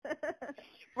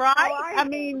How right? are I you?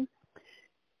 mean,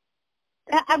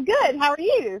 I'm good. How are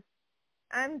you?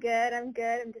 I'm good. I'm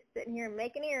just sitting here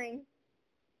making earrings.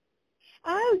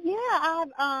 Oh yeah,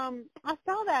 I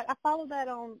saw that. I followed that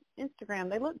on Instagram.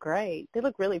 They look great. They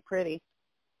look really pretty.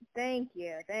 Thank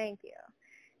you.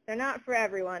 They're not for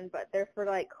everyone, but they're for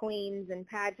like queens and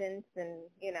pageants and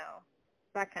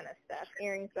that kind of stuff.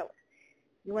 Earrings, but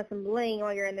you want some bling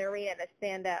while you're in the arena to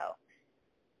stand out.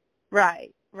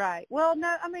 Right, right. Well,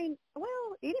 no, I mean,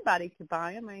 anybody could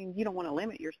buy 'em. I mean, you don't want to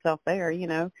limit yourself there. You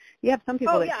have some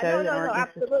people Oh that yeah, show that no, aren't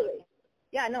interested. absolutely.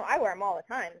 Yeah, no, I wear them all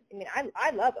the time. I mean,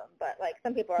 I love them, but like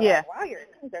some people are Yeah. like, wow, your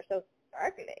earrings are so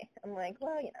sparkly. I'm like,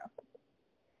 well, I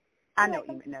I know like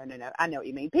what you them. mean. No. I know what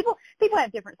you mean. People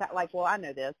have different styles. Like, well, I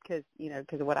know this because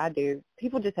of what I do.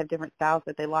 People just have different styles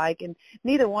that they like, and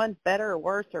neither one's better or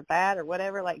worse or bad or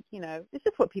whatever. Like, it's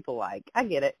just what people like. I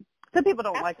get it. Some people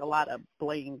don't like a lot of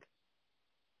bling,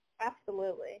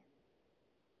 Absolutely.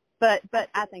 but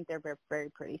I think they're very, very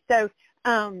pretty. So,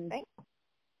 Thanks.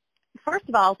 first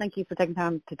of all, thank you for taking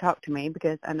time to talk to me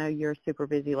because I know you're a super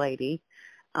busy lady.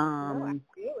 No,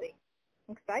 absolutely.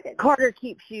 I'm excited. Carter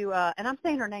keeps you, and I'm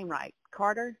saying her name right.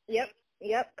 Carter? Yep,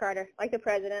 Carter, like the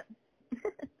president.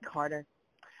 Carter.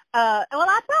 Well,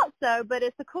 I thought so, but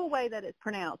it's a cool way that it's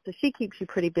pronounced. So she keeps you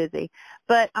pretty busy.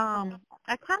 But I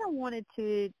kind of wanted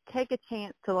to take a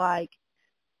chance to, like,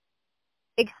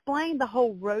 explain the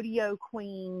whole rodeo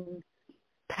queen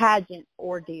pageant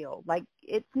ordeal. Like,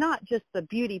 it's not just the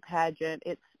beauty pageant.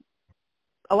 It's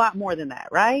a lot more than that,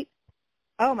 right?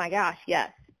 Oh, my gosh,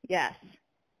 yes.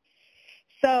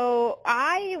 So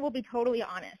I will be totally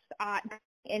honest.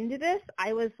 Into this,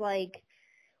 I was like,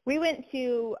 we went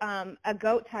to a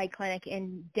goat tie clinic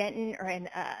in Denton or in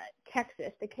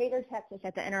Texas, Decatur, Texas,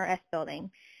 at the NRS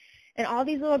building. And all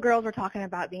these little girls were talking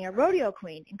about being a rodeo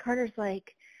queen. And Carter's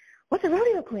like, what's a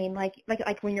rodeo queen? Like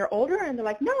when you're older? And they're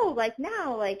like, no, like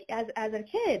now, like as a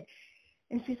kid.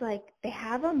 And she's like, they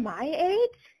have them my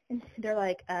age? And they're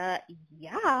like,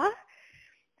 yeah.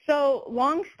 So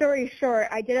long story short,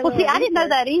 I did a little I didn't know research.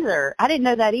 that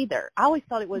either. I always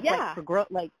thought it was Yeah. like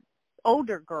for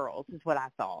older girls is what I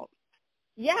thought.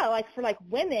 Yeah, like for like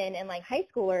women and like high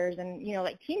schoolers and,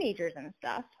 like teenagers and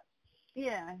stuff.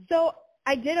 Yeah. So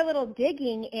I did a little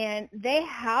digging, and they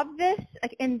have this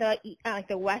like in the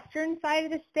the western side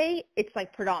of the state. It's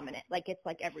like predominant, like it's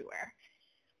like everywhere.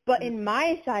 But in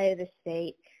my side of the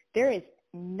state, there is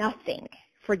nothing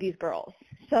for these girls.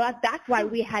 So that's why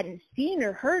we hadn't seen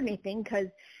or heard anything, because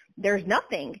there's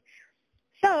nothing.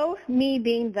 So me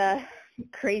being the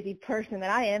crazy person that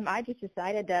I am, I just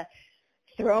decided to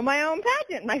throw my own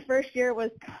pageant. My first year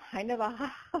was kind of a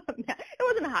hot mess. It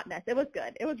wasn't a hot mess. It was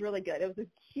good. It was really good. It was a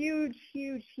huge,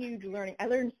 huge, huge learning. I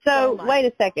learned so much. Wait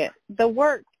a second. The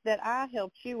work that I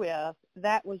helped you with,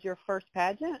 that was your first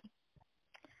pageant?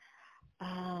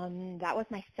 That was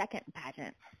my second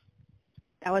pageant.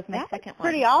 That was my second one.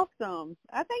 Pretty awesome.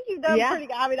 I think you've done pretty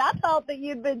good. I mean, I thought that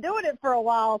you'd been doing it for a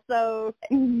while, so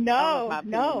no, my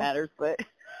opinion matters, but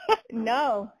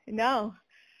no.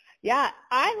 Yeah,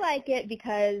 I like it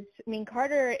because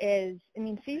Carter is.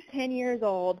 She's 10 years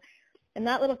old, and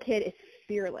that little kid is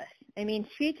fearless.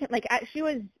 She can she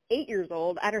was 8 years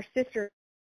old at her sister's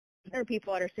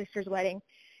wedding,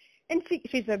 and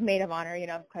she's a maid of honor,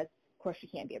 because of course she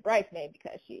can't be a bridesmaid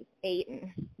because she's 8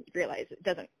 and realize it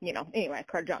doesn't, anyway,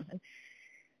 Carter Johnson.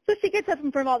 So she gets up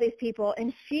in front of all these people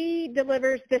and she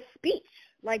delivers this speech,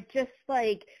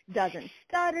 doesn't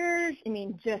stutter.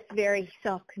 Just very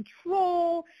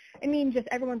self-control. Just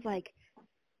everyone's like,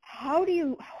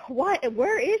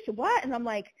 where is she, what? And I'm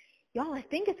like, y'all, I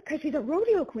think it's because she's a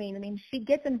rodeo queen. She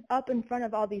gets up in front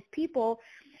of all these people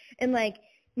and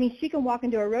she can walk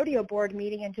into a rodeo board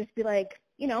meeting and just be like,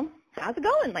 how's it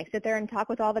going? Sit there and talk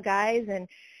with all the guys, and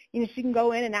she can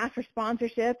go in and ask for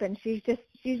sponsorship, and she's just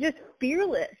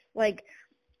fearless.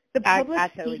 The public. I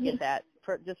totally get that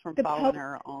just from following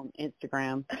her on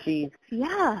Instagram.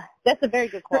 That's a very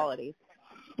good quality.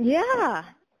 Yeah,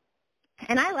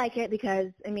 and I like it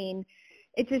because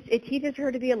it teaches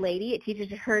her to be a lady. It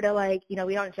teaches her to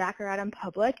we don't jack her out in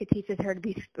public. It teaches her to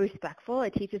be respectful.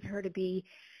 It teaches her to be,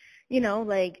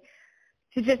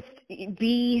 to just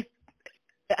be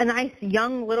a nice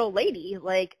young little lady.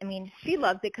 She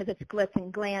loves it because it's glitz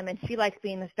and glam, and she likes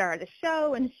being the star of the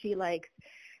show, and she likes,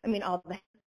 all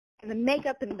the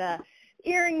makeup and the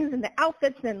earrings and the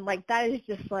outfits, and that is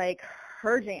just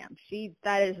her jam.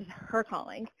 That is her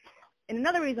calling. And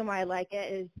another reason why I like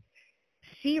it is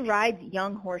she rides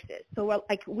young horses. So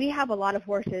we have a lot of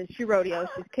horses. She rodeos.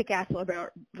 She's kick-ass little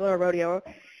rodeo,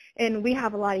 and we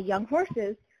have a lot of young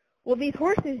horses. Well, these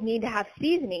horses need to have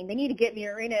seasoning. They need to get in the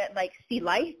arena and see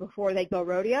life before they go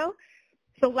rodeo.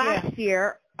 So last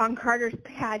year on Carter's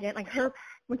pageant, like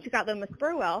when she got Little Miss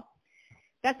Burwell,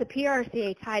 that's a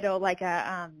PRCA title, like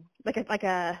a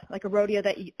rodeo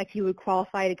that you would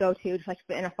qualify to go to, just like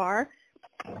the NFR.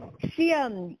 She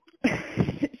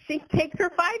she takes her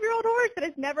 5-year-old horse that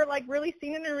has never like really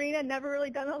seen an arena, never really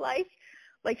done a life.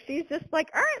 Like she's just like,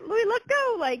 all right, Louie, let's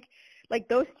go. Like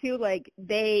those two, like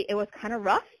it was kind of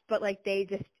rough, but like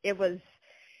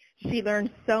she learned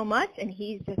so much, and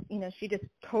he's just, she just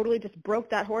totally just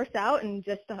broke that horse out, and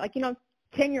just like,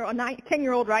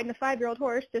 10-year-old riding a 5-year-old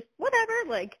horse, just whatever.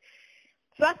 Like,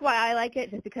 so that's why I like it,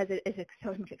 just because it is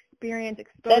so much experience,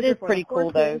 exposure. That is pretty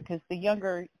cool, though, because I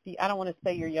don't want to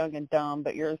say you're young and dumb,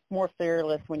 but you're more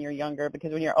fearless when you're younger,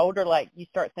 because when you're older, like, you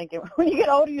start thinking, when you get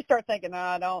older, you start thinking, no,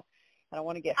 I don't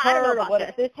want to get hurt, or what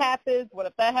if this happens, what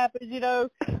if that happens,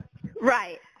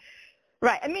 Right.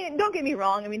 Right. I mean, don't get me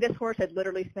wrong. I mean, this horse had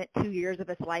literally spent 2 years of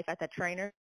his life at the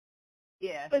trainer.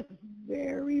 Yeah. But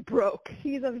very broke.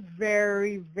 He's a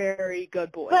very, very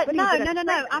good boy. But no.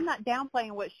 I'm not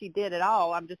downplaying what she did at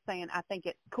all. I'm just saying I think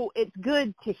it's cool. It's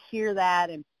good to hear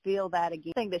that and feel that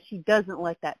again. I think that she doesn't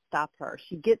let that stop her.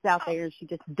 She gets out there and she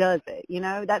just does it.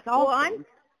 That's all. Well,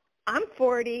 I'm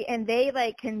 40, and they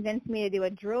like convinced me to do a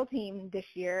drill team this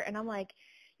year, and I'm like,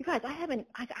 you guys,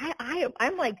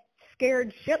 I'm like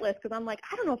scared shitless, because I'm like,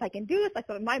 I don't know if I can do this. Like,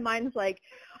 so my mind's like,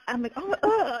 I'm like, like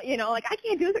I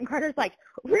can't do this. And Carter's like,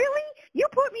 really? You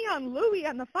put me on Louie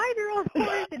on the 5-year-old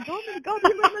horse and told me to go do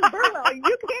Little Miss Burwell.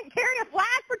 You can't carry a flag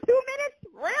for 2 minutes?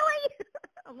 Really?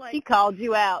 I'm like, she called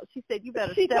you out. She said, you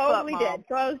better step up, Mom. She totally did.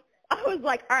 So I was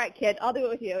like, all right, kid, I'll do it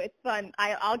with you. It's fun.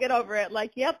 I'll get over it.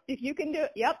 Like, yep, if you can do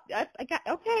it. Yep,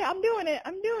 okay, I'm doing it.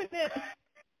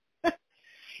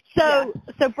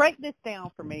 So break this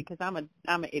down for me, because I'm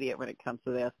an idiot when it comes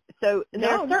to this. So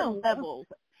there are certain levels.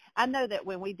 I know that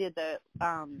when we did the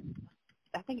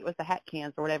I think it was the hat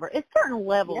cans or whatever, it's certain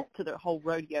levels to the whole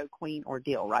rodeo queen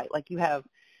ordeal, right? Like you have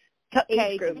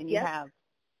cupcakes and then you have.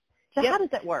 So how does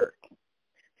that work?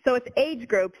 So it's age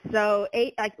groups. So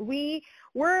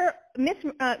we're Miss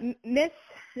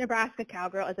Nebraska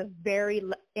Cowgirl is a very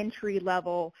entry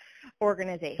level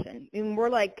organization.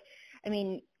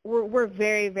 We're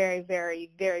very, very, very,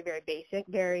 very, very basic.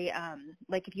 Very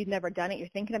like if you've never done it, you're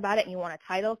thinking about it, and you want a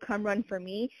title, come run for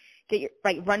me.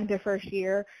 Run the first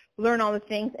year, learn all the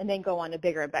things, and then go on to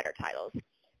bigger and better titles.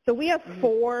 So we have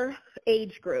 4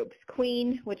 age groups: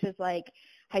 Queen, which is like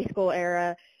high school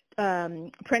era;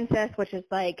 Princess, which is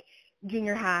like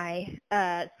junior high;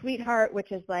 Sweetheart,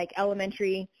 which is like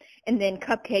elementary; and then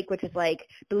Cupcake, which is like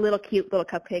the cute little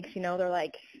cupcakes. They're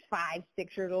like 5,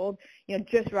 6 years old,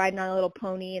 just riding on a little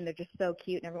pony, and they're just so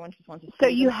cute, and everyone just wants to see So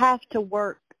them. you have to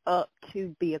work up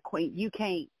to be a queen. You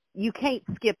can't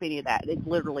skip any of that. It's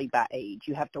literally by age.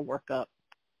 You have to work up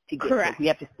to get Correct. You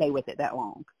have to stay with it that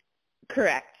long.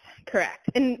 Correct.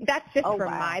 And that's just for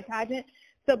my pageant.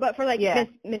 So, but for like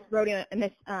Miss Rodeo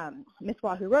and Miss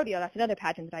Wahoo Rodeo, that's another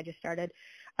pageant that I just started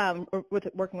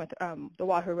working with the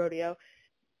Wahoo Rodeo.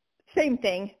 Same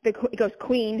thing. It goes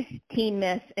Queen, Teen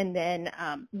Miss, and then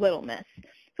Little Miss.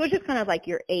 So it's just kind of like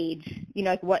your age,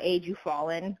 like what age you fall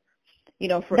in,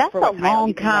 for that's for what a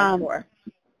long time. For.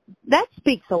 That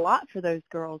speaks a lot for those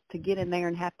girls to get in there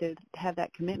and have to have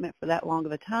that commitment for that long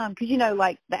of a time. Because,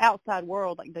 like the outside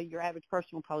world, like your average person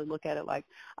will probably look at it like,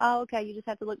 oh, okay, you just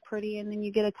have to look pretty and then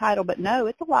you get a title. But no,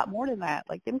 it's a lot more than that.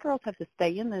 Like them girls have to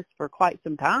stay in this for quite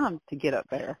some time to get up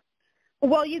there.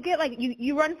 Well, you get like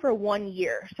you run for 1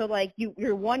 year. So like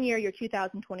you're 1 year, you're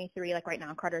 2023. Like right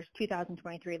now, Carter's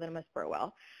 2023 Little Miss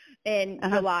Burwell. In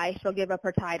July, she'll give up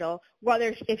her title.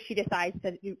 Whether if she decides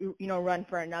to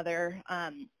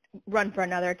run for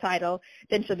another title,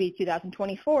 then she'll be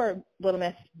 2024 Little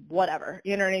Miss whatever.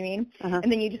 You know what I mean?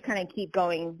 And then you just kind of keep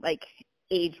going like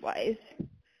age wise.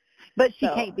 But she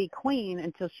can't be queen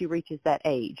until she reaches that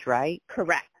age, right?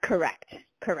 Correct.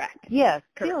 Yes,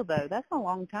 still though, that's a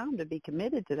long time to be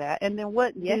committed to that. And then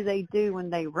what do they do when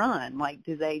they run? Like,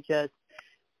 do they just?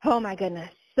 Oh my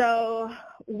goodness. So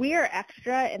we are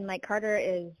extra, and like Carter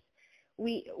is,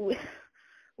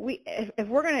 if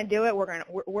we're gonna do it,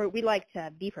 we like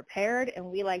to be prepared, and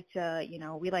we like to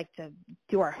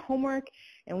do our homework,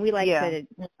 and we like to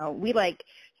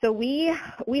so we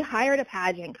hired a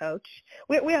pageant coach.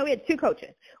 We had 2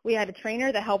 coaches. We had a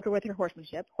trainer that helped her with her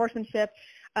horsemanship.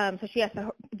 So she has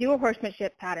to do a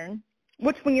horsemanship pattern.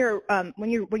 Which when you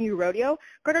rodeo,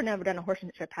 Carter never done a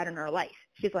horsemanship pattern in her life.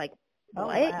 She's like,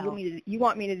 what? Wow. You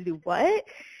want me to do what?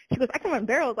 She goes, I can run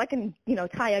barrels. I can,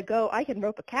 tie a goat. I can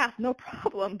rope a calf, no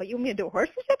problem. But you want me to do a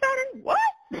horsemanship pattern? What?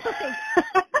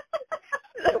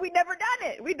 We'd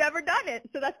never done it.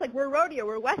 So that's like, we're rodeo,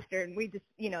 we're Western. We just,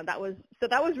 that was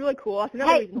really cool. That's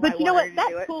another reason why but you know what? to That's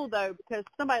do it. cool though, because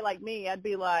somebody like me, I'd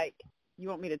be like, you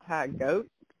want me to tie a goat?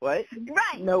 What?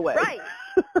 Right. No way.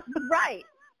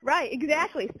 Right.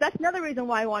 Exactly. So that's another reason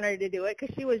why I wanted her to do it,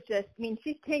 because she was just,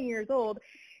 she's 10 years old,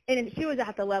 and she was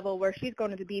at the level where she's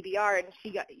going to the BBR, and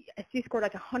she scored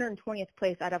like 120th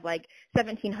place out of like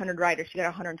 1,700 riders. She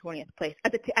got 120th place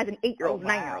as an 8-year-old,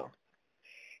 9-year-old.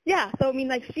 Yeah. So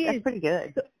like that's pretty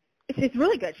good. So, she's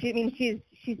really good. She's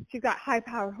got high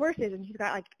powered horses, and she's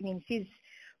got like,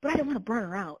 but I didn't want to burn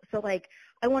her out. So like,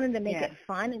 I wanted to make it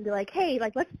fun and be like, hey,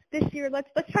 like let's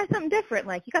try something different.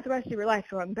 Like, you got the rest of your life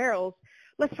to run barrels.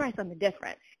 Let's try something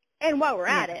different. And while we're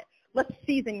at it, let's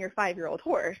season your 5-year-old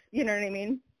horse. You know what I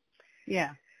mean?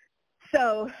 Yeah.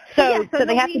 So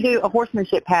they have to do a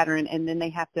horsemanship pattern, and then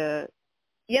they have to.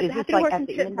 Yep, they have to do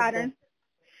horsemanship pattern.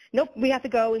 Nope, we have to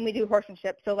go and we do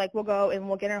horsemanship. So like, we'll go and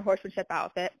we'll get in our horsemanship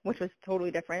outfit, which was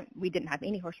totally different. We didn't have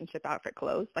any horsemanship outfit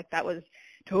clothes. Like, that was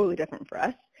totally different for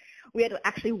us. We had to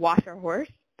actually wash our horse.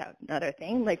 That was another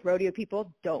thing. Like, rodeo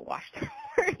people don't wash their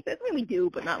horses. I mean, we do,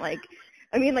 but not like.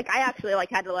 I actually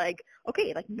had to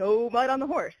okay, no mud on the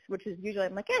horse, which is usually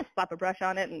I'm like, slap a brush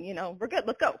on it and, we're good,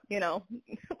 let's go,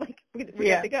 like we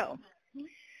have to go.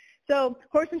 So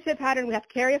horsemanship pattern, we have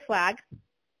to carry a flag.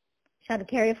 She had to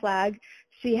carry a flag.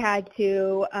 She had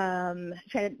to, then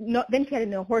she had to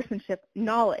know horsemanship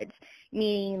knowledge,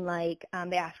 meaning they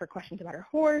asked her questions about her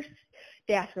horse.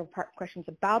 They asked her questions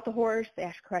about the horse. They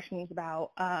asked questions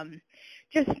about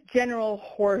just general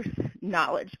horse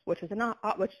knowledge, which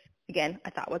again, I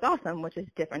thought was awesome, which is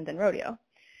different than rodeo.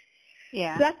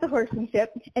 Yeah. So that's the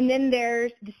horsemanship. And then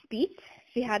there's the speech.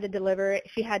 She had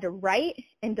to write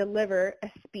and deliver a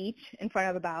speech in front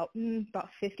of about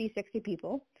 50, 60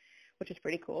 people, which is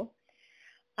pretty cool.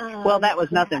 Well, that was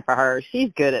nothing for her.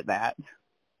 She's good at that.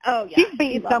 Oh, yeah. She's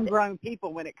beating some grown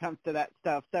people when it comes to that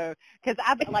stuff. So, because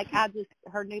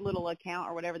her new little account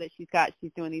or whatever that she's got,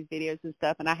 she's doing these videos and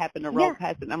stuff, and I happen to roll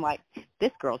past it, and I'm like, this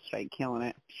girl's straight killing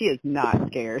it. She is not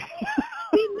scared.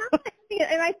 She's not.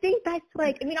 And I think that's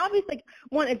obviously,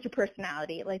 one, it's your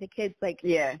personality. Like, the kids,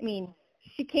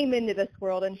 she came into this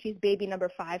world, and she's baby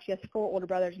number 5. She has 4 older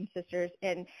brothers and sisters,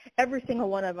 and every single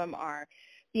one of them are,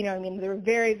 they're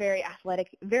very, very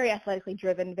athletic, very athletically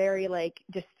driven, very,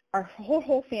 just our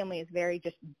whole family is very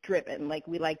just driven. Like,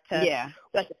 we like to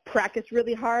practice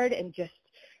really hard, and just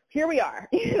here we are,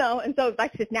 and so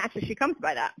that's just naturally she comes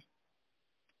by that.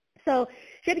 So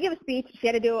she had to give a speech. She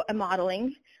had to do a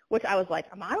modeling, which I was like,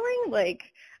 a modeling? Like,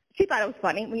 she thought it was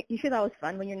funny. She thought it was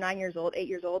fun when you're 9 years old, 8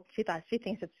 years old. She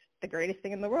thinks it's the greatest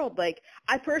thing in the world. Like,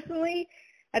 I personally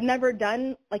had never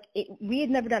done, we had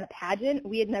never done a pageant.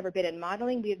 We had never been in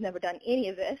modeling. We had never done any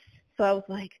of this. So I was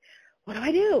like, what do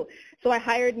I do? So I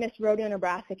hired Miss Rodeo,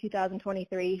 Nebraska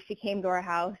 2023. She came to our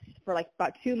house for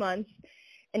about 2 months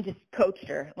and just coached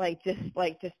her, just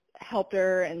helped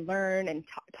her and learn and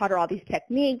taught her all these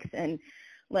techniques, and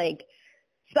so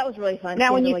that was really fun.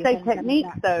 Now, when you say techniques,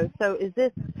 though, so is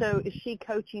she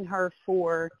coaching her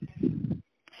for,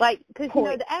 because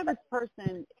the average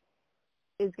person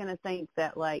is going to think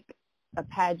that a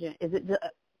pageant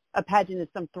is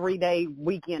some 3-day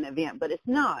weekend event, but it's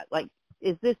not.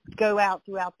 Is this go out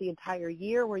throughout the entire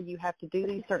year where you have to do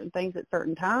these certain things at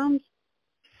certain times?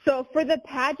 So for the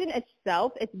pageant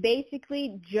itself, it's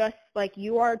basically just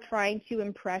you are trying to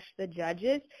impress the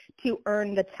judges to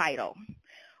earn the title.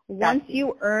 Once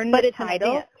you earn the title,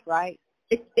 an event, right?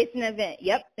 It's an event.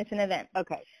 Yep, it's an event.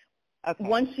 Okay.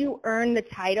 Once you earn the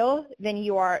title, then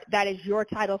that is your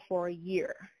title for a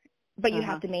year, but you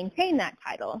have to maintain that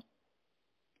title.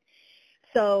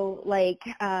 So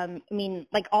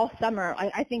all summer,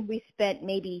 I think we spent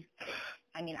maybe,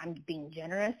 I'm being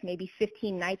generous, maybe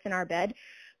 15 nights in our bed.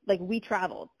 We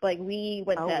traveled. We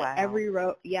went to every we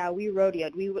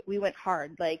rodeoed. We went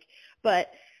hard. But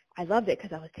I loved it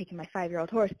because I was taking my 5-year-old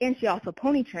horse, and she also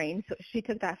pony trained. So she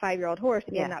took that 5-year-old horse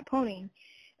and that pony,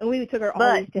 and we took her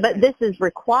all these different. But this is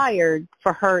required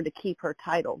for her to keep her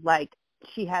title.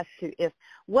 She has to. So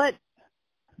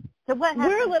what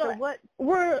happens?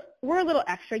 We're a little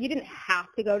extra. You didn't have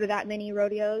to go to that many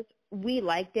rodeos. We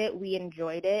liked it. We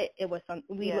enjoyed it. It was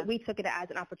we took it as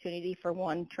an opportunity for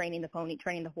one, training the pony,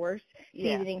 training the horse,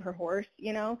 seasoning her horse. She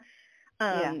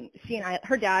and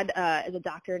her dad is a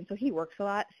doctor, and so he works a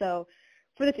lot. So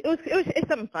it's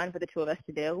something fun for the two of us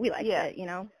to do. We liked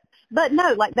it, But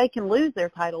no, they can lose their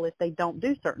title if they don't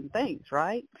do certain things,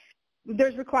 right?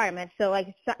 There's requirements. So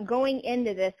going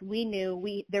into this, we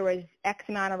knew there was X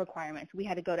amount of requirements. We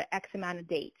had to go to X amount of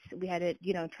dates. We had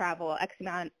to, travel X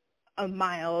amount of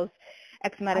miles.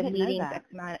 X amount I of didn't know meetings, that.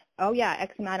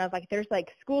 X amount of, like, there's,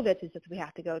 like, school visits that we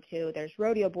have to go to. There's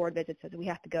rodeo board visits that we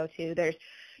have to go to. There's,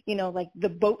 you know, like, the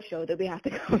boat show that we have to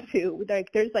go to.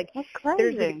 Like, there's, like, That's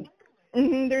crazy.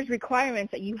 there's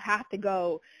requirements that you have to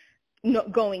go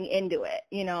going into it.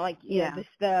 You know, like, you know,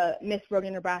 the Miss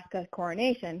Rodeo Nebraska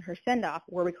coronation, her send-off,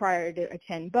 we're required to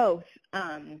attend both.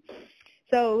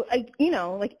 So, like, you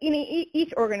know, like,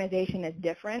 each organization is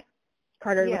different.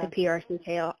 Carter with the PRC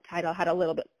title had a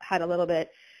little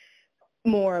bit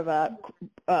more of a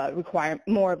requirement,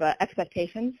 more of a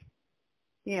expectations.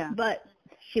 Yeah. But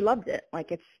she loved it.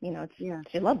 Like, it's, you know,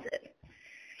 she loves it.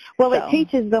 Well, it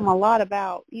teaches them a lot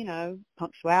about, you know,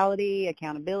 punctuality,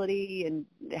 accountability, and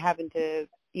having to,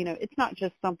 you know, it's not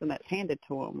just something that's handed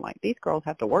to them. Like, these girls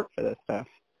have to work for this stuff.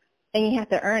 And you have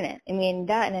to earn it. I mean,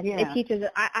 that, and it teaches,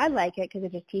 I like it because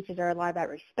it just teaches her a lot about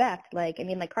respect. Like, I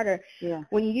mean, like, Carter,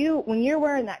 when you're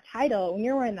wearing that title, when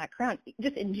you're wearing that crown,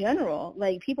 just in general,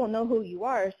 like, people know who you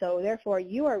are, so therefore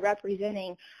you are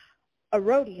representing a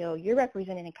rodeo, you're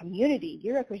representing a community,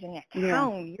 you're representing a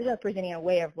town, you're representing a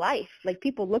way of life. Like,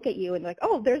 people look at you and like,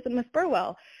 oh, there's a Miss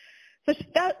Burwell. So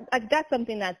that's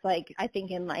something that's, like, I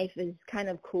think in life is kind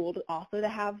of cool to also to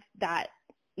have that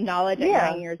knowledge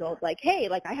at 9 years old, like, hey,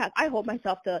 like, I hold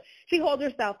myself to, she holds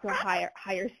herself to a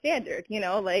higher standard, you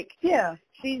know, like,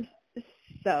 she's,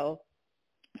 so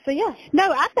yeah.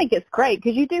 No, I think it's great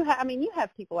because you do have, I mean, you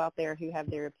have people out there who have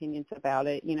their opinions about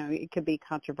it. You know, it could be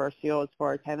controversial as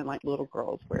far as having, like, little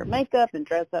girls wear makeup and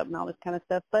dress up and all this kind of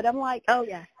stuff, but I'm like, oh,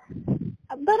 yeah.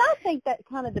 But I think that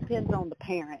kind of depends on the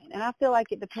parent, and I feel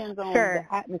like it depends on the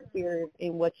atmosphere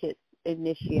in which it's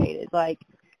initiated, like,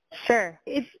 so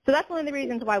that's one of the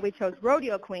reasons why we chose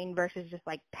Rodeo Queen versus just,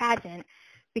 like, pageant,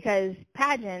 because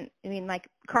pageant, I mean, like,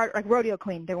 Rodeo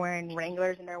Queen, they're wearing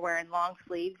Wranglers and they're wearing long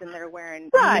sleeves and they're wearing,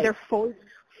 I mean, they're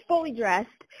fully dressed.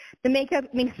 The makeup,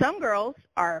 I mean, some girls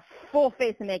are full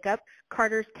face of makeup.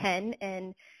 Carter's 10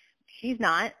 and she's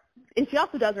not. And she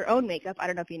also does her own makeup. I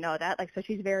don't know if you know that. Like, so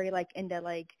she's very, like, into,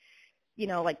 like, you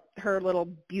know, like, her little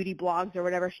beauty blogs or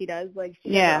whatever she does. Like,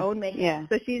 she does her own makeup. Yeah.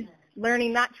 So she's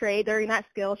learning that trade, learning that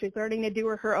skill. She's learning to do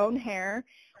her own hair,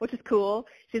 which is cool.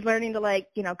 She's learning to, like,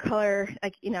 you know, color,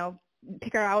 like, you know,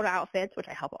 pick her out outfits, which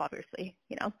I help, obviously,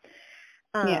 you know.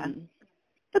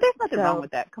 But there's nothing wrong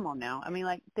with that. Come on now. I mean,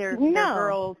 like, they're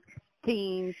girls,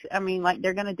 teens. I mean, like,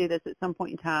 they're going to do this at some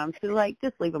point in time. So, like,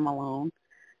 just leave them alone.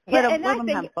 Let them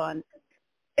have fun.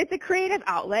 It's a creative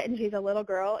outlet, and she's a little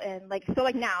girl, and, like, so,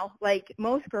 like, now, like,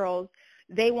 most girls,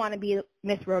 they want to be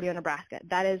Miss Rodeo Nebraska.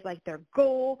 That is, like, their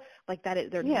goal. Like, that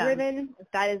is, they're driven.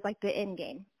 That is, like, the end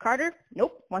game. Carter,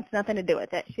 nope, wants nothing to do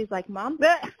with it. She's like, Mom,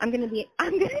 I'm gonna be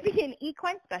an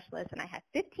equine specialist, and I have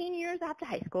 15 years after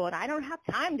high school, and I don't have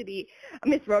time to be a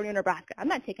Miss Rodeo Nebraska. I'm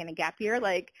not taking a gap year.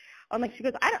 Like, I'm like, she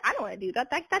goes, I don't want to do that.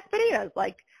 That's bananas.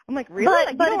 Like, I'm like, really? But,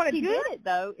 like, but you don't want if to she do did it,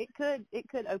 though, it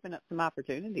could open up some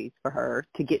opportunities for her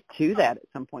to get to that at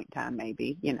some point in time,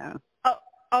 maybe, you know.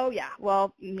 Oh, yeah.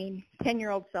 Well, I mean,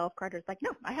 10-year-old self, Carter's like,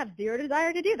 no, I have zero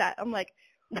desire to do that. I'm like,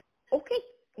 okay,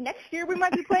 next year we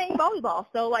might be playing volleyball.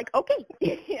 So, like, okay.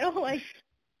 You know, like,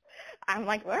 I'm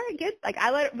like, all right, good. Like,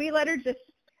 we let her just,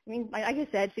 I mean, like I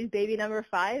said, she's baby number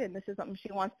 5, and this is something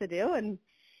she wants to do. And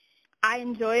I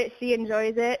enjoy it. She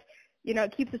enjoys it. You know,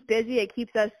 it keeps us busy. It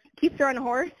keeps her on a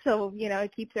horse. So, you know,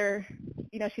 it keeps her,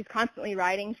 you know, she's constantly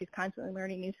riding. She's constantly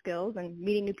learning new skills and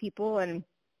meeting new people. And,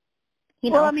 you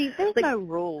know, well, I mean, there's no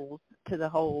rules to the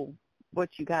whole what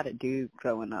you got to do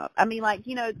growing up. I mean, like,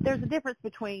 you know, there's a difference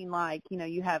between, like, you know,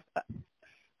 you have,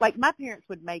 like, my parents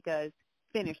would make us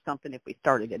finish something if we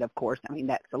started it, of course. I mean,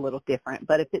 that's a little different.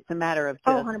 But if it's a matter of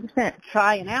just 100%.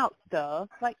 trying out stuff,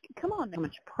 like, come on, how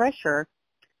much pressure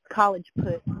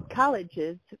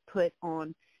colleges put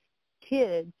on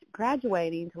kids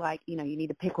graduating to, like, you know, you need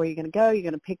to pick where you're going to go, you're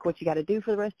going to pick what you got to do for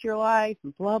the rest of your life,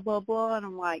 and blah, blah, blah. And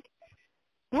I'm like,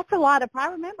 that's a lot of, I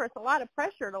remember it's a lot of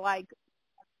pressure to, like,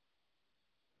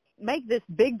 make this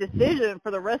big decision for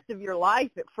the rest of your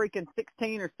life at freaking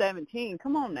 16 or 17.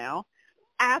 Come on now.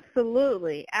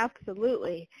 Absolutely.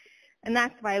 And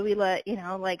that's why we let, you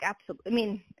know, like, absolutely, I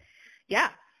mean,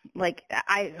 yeah, like,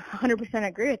 I 100%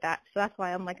 agree with that. So that's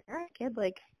why I'm like, all right, kid,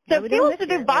 like, so if she wants to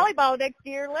do volleyball next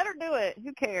year, let her do it.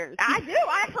 Who cares? I do.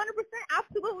 I 100%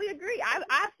 absolutely agree. I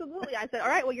said, all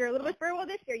right, well, you're a little bit farewell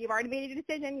this year. You've already made a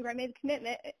decision. You've already made a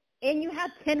commitment. And you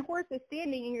have 10 horses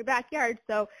standing in your backyard,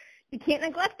 so you can't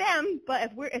neglect them.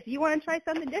 But if you want to try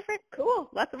something different, cool.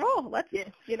 Let's roll. Let's do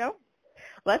it. You know.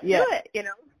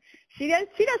 She does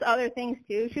other things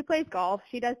too. She plays golf.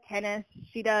 She does tennis.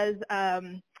 She does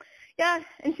and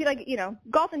she, like, you know,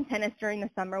 golf and tennis during the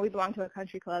summer. We belong to a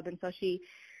country club, and so she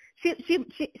she's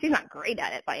not great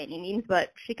at it by any means,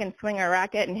 but she can swing a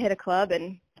racket and hit a club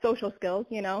and social skills,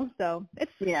 you know. So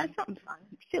it's something fun.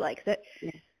 She likes it.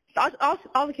 Yeah. So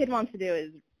all the kid wants to do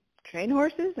is train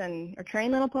horses or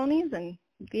train little ponies and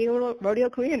be a little rodeo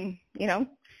queen and, you know,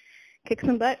 kick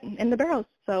some butt in the barrels.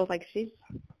 So like she's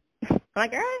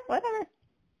like, all right, whatever.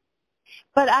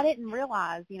 But I didn't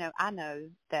realize, you know, I know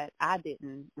that I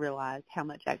didn't realize how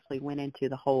much actually went into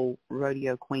the whole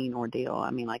rodeo queen ordeal.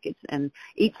 I mean, like and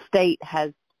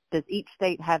does each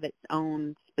state have its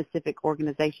own specific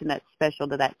organization that's special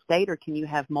to that state, or can you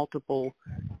have multiple?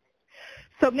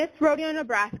 So Miss Rodeo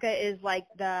Nebraska is like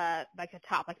the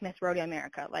top, like Miss Rodeo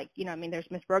America. Like, you know, I mean, there's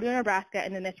Miss Rodeo Nebraska,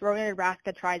 and then Miss Rodeo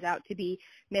Nebraska tries out to be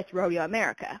Miss Rodeo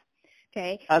America.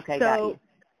 Okay. Okay. So, got you.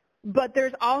 But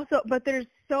there's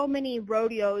so many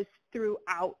rodeos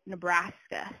throughout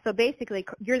Nebraska. So basically,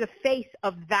 you're the face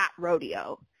of that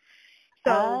rodeo.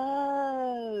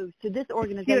 So this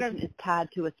organization is tied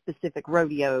to a specific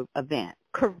rodeo event.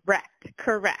 Correct.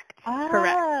 Oh,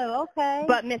 Correct. Okay.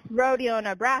 But Miss Rodeo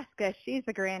Nebraska, she's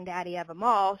the granddaddy of them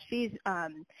all. She's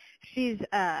I'm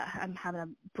having a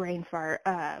brain fart.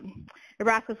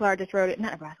 Nebraska's largest rodeo,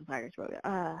 not Nebraska's largest rodeo.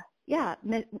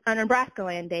 Nebraska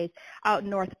Land Days out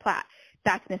in North Platte.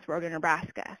 That's Miss Rodeo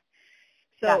Nebraska.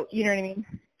 So, gotcha. You know what I mean?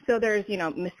 So there's, you know,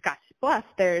 Miss Scotch Bluff,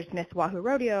 there's Miss Wahoo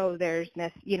Rodeo, there's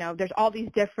Miss, you know, there's all these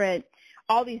different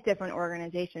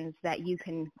organizations that you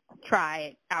can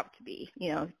try out to be,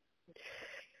 you know,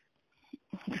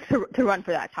 to run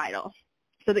for that title.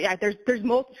 So yeah, there's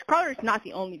Carter's not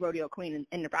the only rodeo queen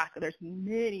in Nebraska. There's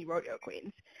many rodeo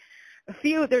queens.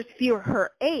 There's few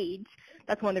her age.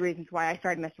 That's one of the reasons why I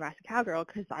started Miss Nebraska Cowgirl,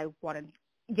 because I wanted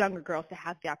younger girls to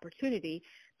have the opportunity.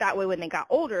 That way, when they got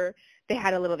older, they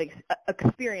had a little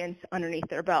experience underneath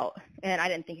their belt. And I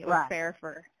didn't think it was fair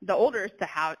for the olders to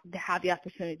have the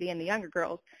opportunity and the younger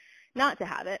girls not to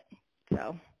have it.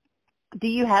 So, do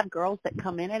you have girls that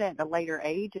come in at a later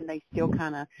age and they still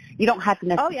kind of? You don't have to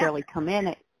necessarily come in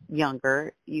at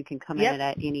younger. You can come in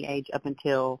at any age up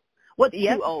until what's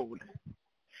too old.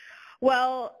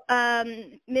 Well,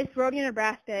 Miss Rodeo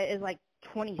Nebraska is like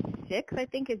 26, I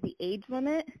think, is the age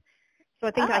limit. So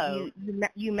I think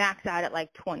like you max out at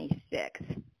like 26.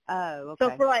 Oh,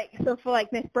 okay. So for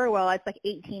like Miss Burwell, it's like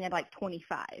 18 at like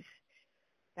 25.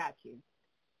 Got you.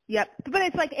 Yep. But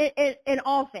it's like in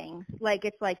all things. Like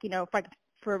it's like, you know,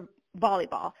 for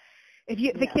volleyball.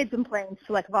 If the kid's been playing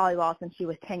select volleyball since she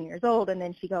was 10 years old and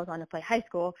then she goes on to play high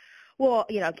school, well,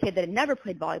 you know, a kid that had never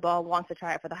played volleyball wants to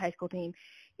try it for the high school team,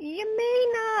 you may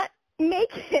not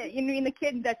make it. You mean the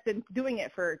kid that's been doing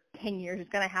it for 10 years is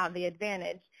going to have the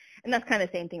advantage. And that's kind of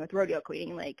the same thing with rodeo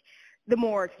queening. Like, the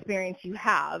more experience you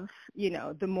have, you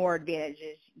know, the more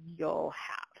advantages you'll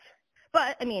have.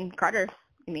 But, I mean, Carter,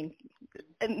 and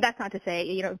that's not to say,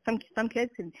 you know, some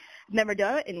kids have never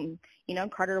done it. And, you know,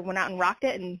 Carter went out and rocked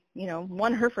it and, you know,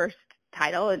 won her first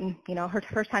title. And, you know, her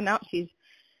first time out, she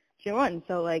won.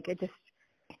 So, like, it just,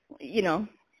 you know,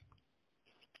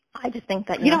 I just think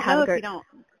that, you don't know if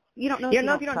you don't know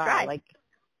if you don't try. Like,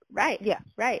 right. Yeah.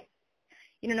 Right.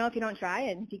 You don't know if you don't try,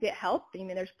 and if you get help. I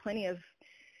mean, there's plenty of,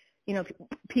 you know,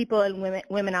 people and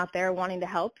women out there wanting to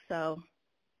help. So,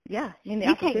 yeah. I mean,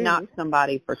 you can't knock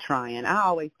somebody for trying. I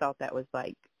always thought that was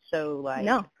like so like.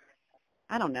 No.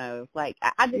 I don't know. Like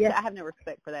I have no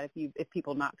respect for that. If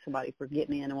people knock somebody for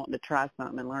getting in and wanting to try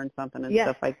something and learn something and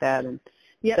stuff like that, and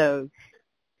so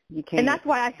you can't. And that's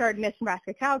why I started Miss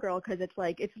Nebraska Cowgirl, because it's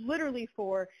like it's literally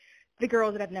for the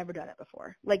girls that have never done it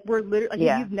before. Like, we're literally, like,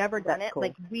 if you've never done it, cool.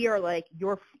 Like, we are like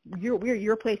we're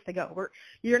your place to go.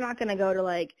 You're not going to go to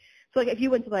like, so like if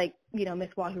you went to like, you know, Miss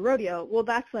Wahoo Rodeo, well,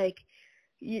 that's like,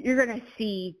 you're going to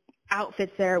see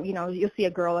outfits there. You know, you'll see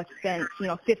a girl that spent, you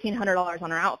know, $1,500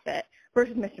 on her outfit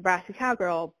versus Miss Nebraska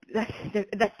Cowgirl.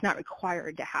 That's not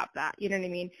required to have that. You know what I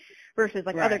mean? Versus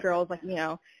like other girls, like, you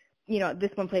know,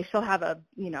 this one place, she'll have a,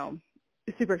 you know,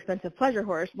 super expensive pleasure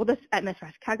horse. Well, this at Miss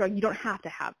Nebraska Cowgirl, you don't have to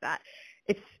have that.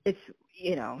 It's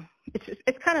you know,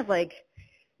 it's kind of like,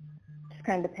 it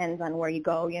kind of depends on where you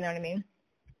go. You know what I mean?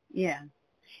 Yeah.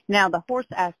 Now, the horse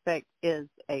aspect is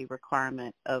a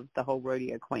requirement of the whole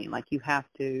rodeo queen. Like, you have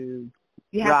to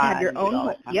have your own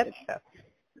horse.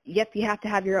 Yep, you have to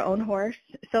have your own horse.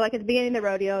 So, like, at the beginning of the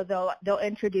rodeo, they'll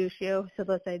introduce you. So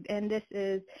they'll say, and this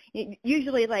is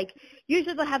usually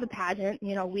they'll have a pageant,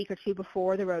 you know, a week or two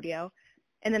before the rodeo,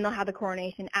 and then they'll have the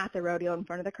coronation at the rodeo in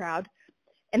front of the crowd.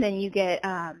 And then you get,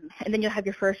 and then you'll have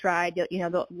your first ride.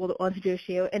 We'll introduce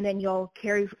you, and then you'll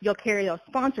carry those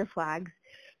sponsor flags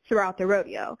throughout the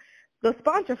rodeo. Those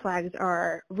sponsor flags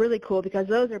are really cool because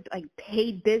those are like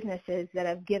paid businesses that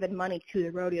have given money to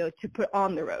the rodeo to put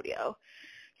on the rodeo.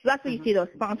 So that's what you see those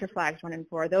sponsor flags running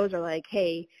for. Those are like,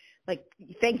 hey, like,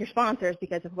 thank your sponsors,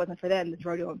 because if it wasn't for them, this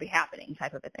rodeo wouldn't be happening,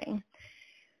 type of a thing.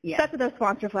 Yeah. So that's what those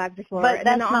sponsor flags are for. But and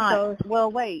that's then also, not,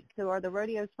 well, wait, so are the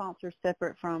rodeo sponsors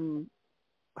separate from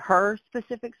her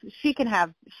specifics? She can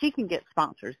get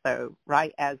sponsors, though,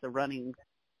 right, as a running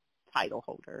title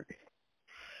holder.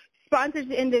 sponsors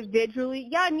individually,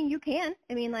 yeah, I mean, you can.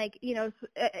 I mean, like,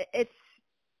 it's,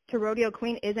 to rodeo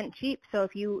queen isn't cheap. So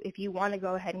if you want to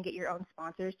go ahead and get your own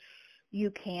sponsors,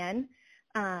 you can.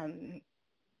 Some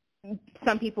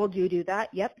people do that.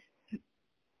 Yep.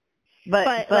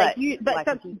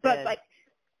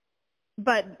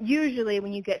 But usually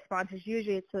when you get sponsors,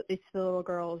 usually it's the little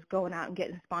girls going out and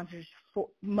getting sponsors for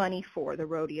money for the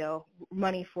rodeo,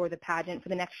 money for the pageant, for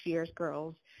the next year's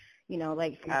girls,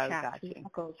 like for your chaps, for your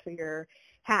buckles, for your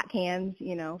hat cans,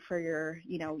 for your,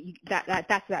 that's where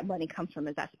that money comes from,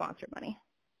 is that sponsor money.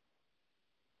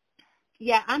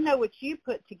 Yeah, I know what you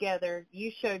put together.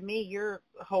 You showed me your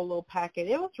whole little packet.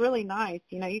 It was really nice.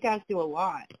 You guys do a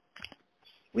lot.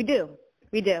 We do.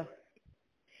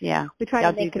 Yeah. We try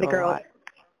to make the girls,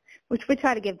 which we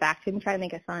try to give back to them. We try to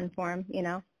make it fun for them,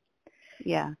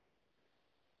 Yeah.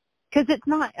 Because it's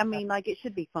not, I mean, like, it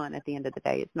should be fun at the end of the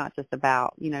day. It's not just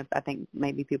about, I think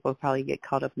maybe people probably get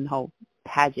caught up in the whole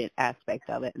pageant aspect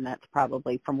of it, and that's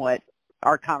probably, from what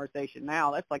our conversation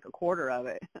now, that's like a quarter of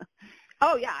it.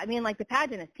 Oh, yeah. I mean, like, the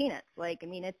pageant is peanuts. Like, I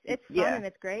mean, it's fun and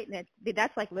it's great, and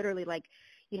that's like literally like,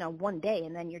 one day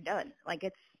and then you're done. Like,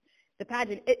 it's the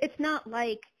pageant. It's not,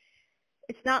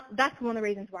 that's one of the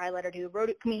reasons why I let her do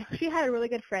rodeo. I mean, she had a really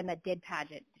good friend that did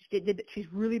pageant. She's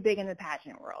really big in the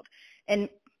pageant world. And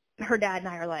her dad and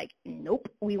I are like, nope,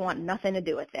 we want nothing to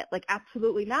do with it. Like,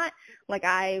 absolutely not. Like,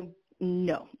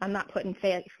 no, I'm not putting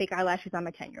fake eyelashes on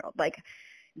my 10-year-old. Like,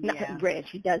 granted,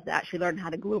 she does that. She learned how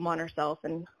to glue them on herself,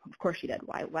 and of course she did.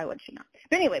 Why would she not?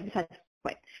 But anyway, besides the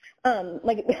point. I'm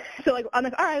like,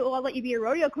 all right, well, I'll let you be a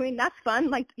rodeo queen. That's fun.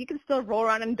 Like, you can still roll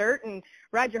around in dirt and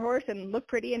ride your horse and look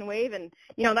pretty and wave. And,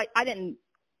 like,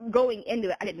 going into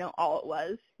it, I didn't know all it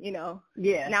was,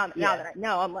 Yeah. Now that I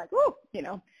know, I'm like, woo,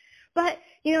 But,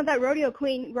 that rodeo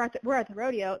queen, we're at the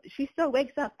rodeo, she still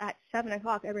wakes up at 7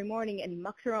 o'clock every morning and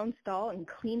mucks her own stall and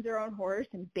cleans her own horse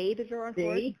and bathes her own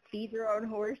horse and feeds her own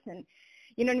horse. And,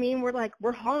 you know what I mean?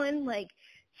 We're hauling, like,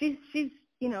 she's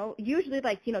usually,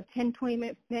 like, 10,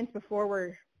 20 minutes before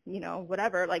we're,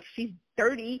 whatever, like, she's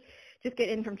dirty, just get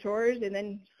in from chores and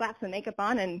then slap some makeup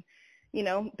on and,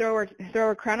 throw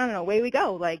her crown on and away we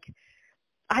go. Like,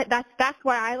 that's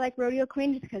why I like rodeo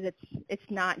queen, just because it's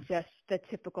not just the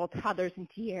typical toddlers and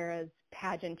tiaras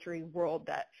pageantry world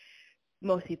that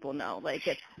most people know. Like,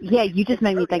 it's you just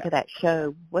made me think of that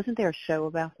show. Wasn't there a show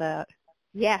about that?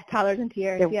 Yeah, toddlers and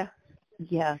tiaras.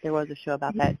 Yeah, there was a show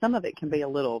about that. Some of it can be a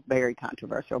little very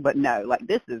controversial, but no, like,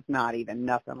 this is not even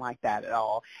nothing like that at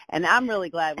all. And I'm really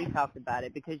glad we talked about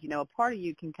it, because a part of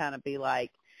you can kind of be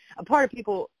like,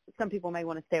 some people may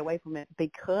want to stay away from it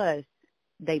because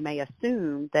they may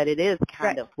assume that it is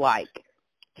kind of like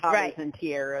toddlers and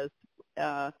tiaras,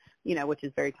 which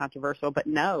is very controversial. But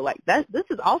no, like, this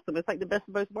is awesome. It's like the best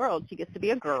of both worlds. She gets to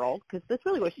be a girl, because that's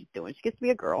really what she's doing. She gets to be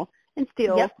a girl and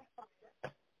still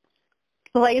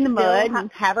play in the mud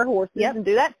and have her horses and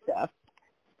do that stuff.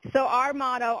 So our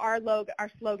motto, our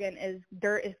slogan is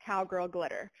 "Dirt is cowgirl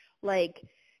glitter." Like,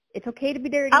 it's okay to be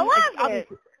dirty. I love it.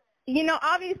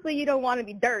 Obviously you don't want to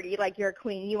be dirty, like, you're a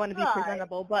queen. You want to be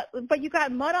presentable, but you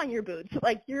got mud on your boots.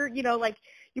 Like, you're, like,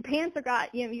 your pants are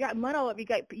got, you got mud all over.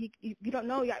 You don't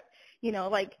know,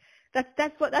 like,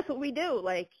 that's what we do.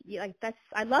 Like,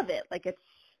 I love it. Like, it's,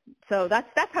 so that's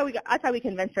how we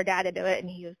convinced our dad to do it. And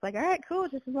he was like, all right, cool.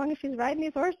 Just as long as she's riding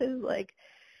these horses, like,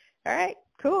 all right,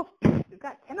 cool. We've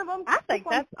got 10 of them. I think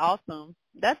that's awesome.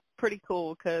 That's pretty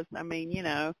cool, because, I mean,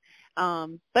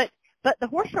 but the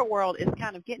horse show world is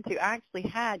kind of getting to, I actually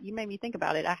had, you made me think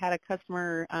about it. I had a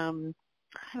customer, I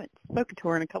haven't spoken to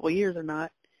her in a couple of years or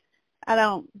not. I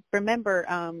don't remember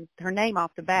her name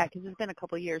off the bat, because it's been a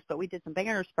couple of years, but we did some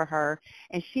banners for her,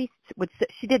 and she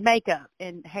did makeup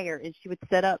and hair, and she would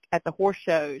set up at the horse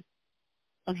shows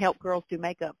and help girls do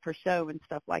makeup for show and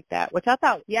stuff like that, which I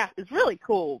thought is really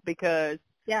cool, because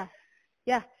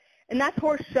and that's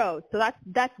horse shows, so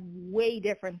that's way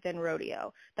different than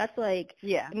rodeo. That's like,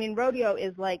 I mean, rodeo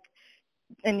is like,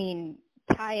 I mean,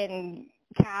 tying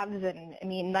calves, and I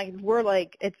mean, like, we're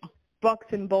like, it's bucks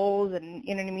and bulls, and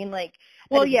you know what I mean, like.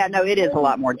 Well, it is a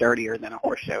lot more dirtier than a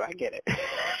horse show. I get it.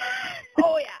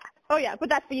 Oh yeah, but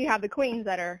that's when you have the queens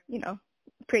that are,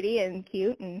 pretty and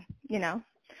cute, and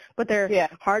but they're Yeah.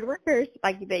 hard workers.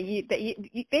 Like they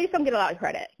just don't get a lot of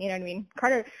credit. You know what I mean?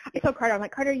 Carter, I told Carter, I'm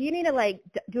like, Carter, you need to like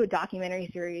do a documentary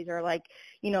series or like,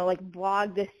 you know, like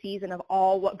vlog this season of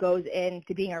all what goes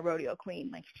into being a rodeo queen,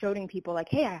 like showing people like,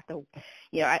 hey, I have to,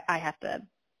 you know, I have to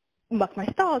muck my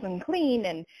stalls and clean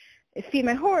and feed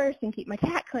my horse and keep my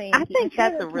cat clean. I think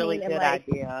that's a clean, really and, good like,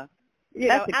 idea. You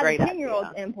That's know, a great as a 10-year-old's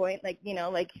idea. endpoint, like, you know,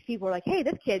 like people are like, hey,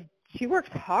 this kid, she works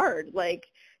hard. Like,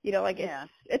 you know, like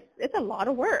it's a lot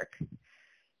of work.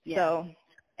 Yeah. So,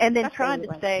 and then that's trying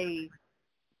really to stay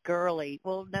girly.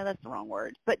 Well, no, that's the wrong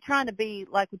word. But trying to be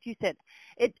like what you said.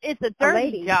 It's a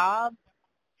dirty job,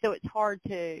 so it's hard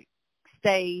to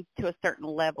stay to a certain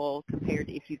level compared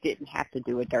to if you didn't have to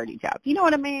do a dirty job. You know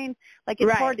what I mean? Like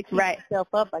it's hard to keep yourself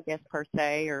up, I guess, per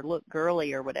se, or look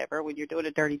girly or whatever when you're doing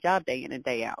a dirty job day in and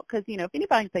day out. Because, you know, if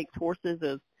anybody thinks horses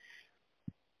is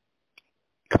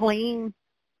clean,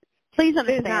 please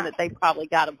understand that they probably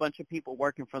got a bunch of people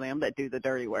working for them that do the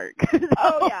dirty work.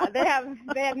 Oh yeah, they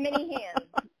have many hands.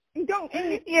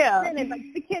 Granted, like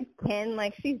the kid's 10,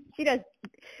 like she does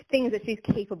things that she's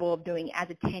capable of doing as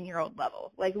a 10-year-old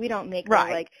level. Like we don't make her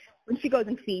like when she goes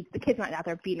and feeds, the kid's not out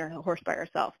there beating her horse by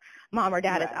herself. Mom or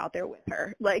dad is out there with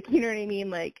her. Like, you know what I mean?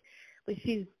 Like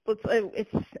she's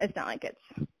it's not like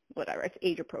it's whatever, it's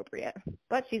age appropriate.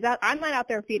 But she's out. I'm not out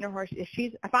there feeding her horse.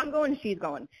 If I'm going, she's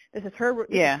going. This is her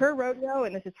rodeo,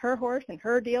 and this is her horse and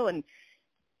her deal, and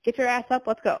get your ass up,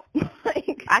 let's go.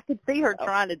 Like, I could see her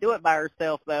trying to do it by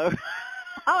herself, though.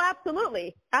 Oh,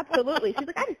 absolutely. Absolutely. She's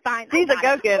like, I'm fine. She's a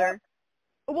go-getter.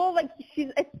 Well, like,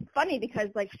 it's funny because,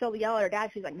 like, she'll yell at her dad.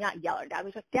 She's like, not yell at her dad.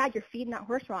 She's like, Dad, you're feeding that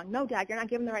horse wrong. No, Dad, you're not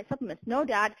giving the right supplements. No,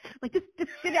 Dad. Like, just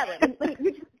sit down. Just let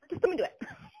me do it.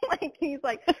 Like, he's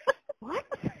like, what?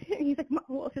 And he's like,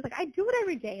 well, she's like, I do it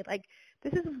every day. Like,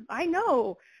 I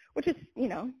know. Which is, you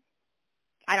know,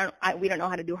 we don't know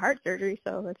how to do heart surgery,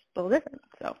 so it's a little different.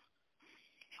 So,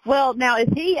 well, now is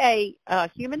he a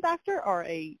human doctor or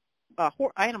a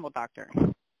animal doctor?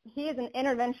 He is an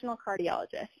interventional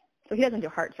cardiologist, so he doesn't do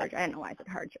heart surgery. I don't know why I said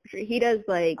heart surgery. He does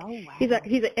he's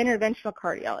an interventional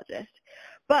cardiologist,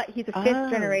 but he's a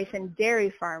fifth generation dairy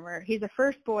farmer. He's the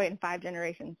first boy in 5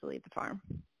 generations to leave the farm.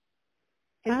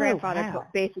 His grandfather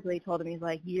basically told him, he's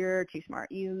like, you're too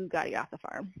smart. You got to get off the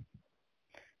farm.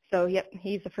 So, yep,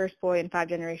 he's the first boy in 5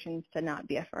 generations to not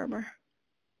be a farmer.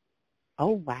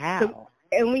 Oh, wow. So,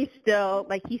 and we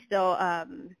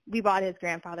bought his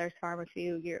grandfather's farm a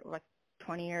few years, like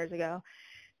 20 years ago.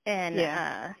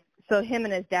 And so him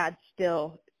and his dad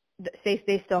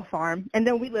they still farm. And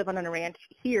then we live on a ranch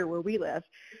here where we live.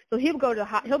 So he'll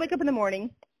wake up in the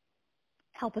morning,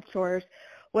 help with chores,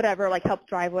 whatever, like help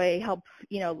driveway, help,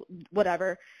 you know,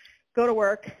 whatever, go to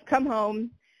work, come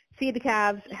home, feed the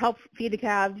calves, help feed the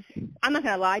calves. I'm not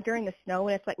going to lie, during the snow,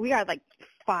 when it's like, we got like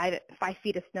 5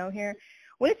 feet of snow here.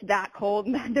 When it's that cold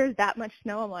and there's that much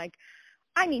snow, I'm like,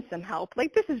 I need some help.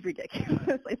 Like, this is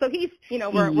ridiculous. Like, so he's, you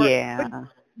know,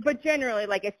 but generally,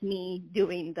 like, it's me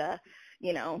doing the,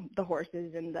 you know, the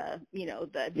horses and the, you know,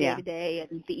 the day-to-day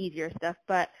and the easier stuff.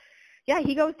 But, yeah,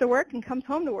 he goes to work and comes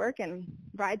home to work and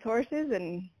rides horses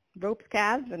and ropes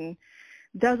calves and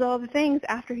does all the things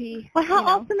after he, well, how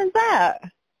awesome is that?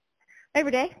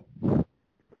 Every day.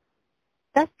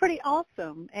 That's pretty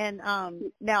awesome. And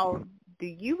now, do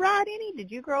you ride any?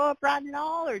 Did you grow up riding at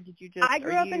all, or did you just? I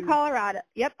grew up in Colorado.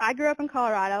 Yep, I grew up in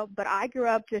Colorado, but I grew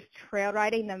up just trail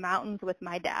riding the mountains with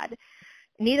my dad.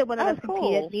 Neither one of us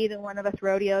competed. Neither one of us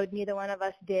rodeoed. Neither one of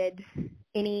us did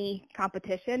any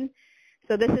competition.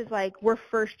 So this is like, we're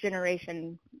first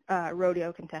generation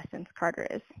rodeo contestants, Carter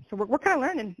is. So we're kind of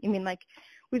learning. I mean, like,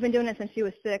 we've been doing it since she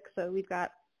was 6, so we've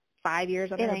got 5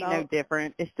 years under her belt. It ain't no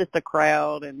different. It's just a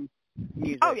crowd and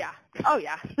music. Oh yeah.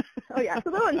 It's a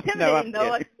little intimidating though.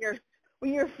 Like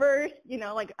when you're first, you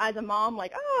know, like as a mom,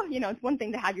 like, oh, you know, it's one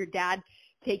thing to have your dad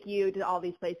take you to all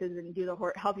these places and do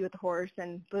help you with the horse,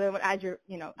 and but then as you're,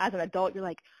 you know, as an adult, you're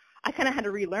like, I kind of had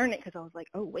to relearn it because I was like,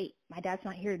 oh wait, my dad's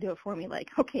not here to do it for me. Like,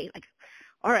 okay, like,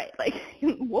 all right, like,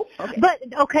 whoop, okay. But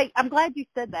okay, I'm glad you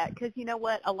said that, because you know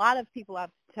what, a lot of people I've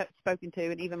spoken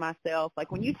to, and even myself,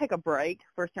 like when you take a break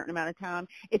for a certain amount of time,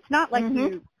 it's not like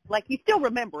you still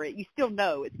remember it, you still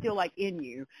know, it's still like in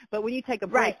you. But when you take a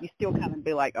break, you still kind of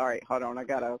be like, all right, hold on, I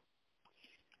gotta.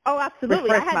 Oh,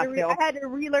 absolutely. I had to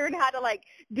relearn how to like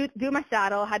do my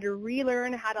saddle. I had to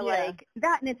relearn how to like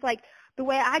that, and it's like the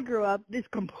way I grew up is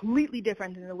completely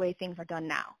different than the way things are done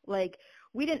now. Like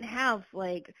we didn't have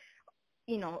like,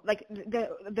 you know, like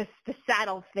the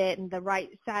saddle fit and the right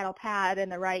saddle pad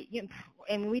and the right, you know,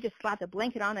 and we just slapped a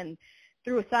blanket on and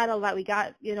threw a saddle that we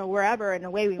got, you know, wherever, and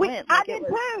away we went. Like, I did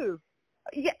too.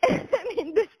 Yeah, I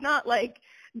mean, it's not like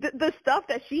the stuff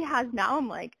that she has now. I'm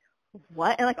like,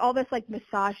 what? And like all this like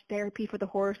massage therapy for the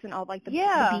horse and all like the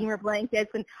beamer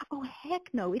blankets and oh heck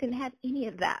no, we didn't have any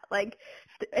of that. Like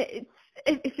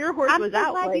if your horse was out,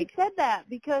 I'm glad you like said that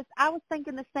because I was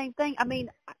thinking the same thing. I mean,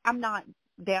 I'm not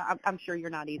down. I'm sure you're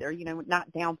not either. You know,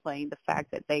 not downplaying the fact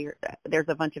that there's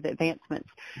a bunch of advancements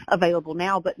available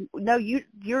now. But no, you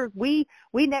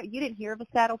didn't hear of a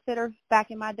saddle fitter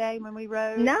back in my day when we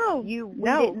rode. No,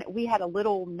 didn't. We had a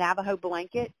little Navajo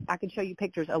blanket. I can show you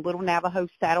pictures. A little Navajo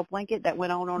saddle blanket that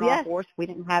went on our horse. We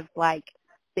didn't have like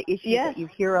the issues that you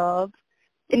hear of.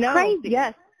 It's crazy.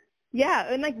 Yes.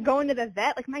 Yeah, and like going to the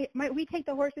vet, like we take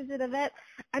the horses to the vet,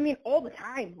 I mean, all the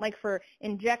time, like for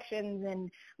injections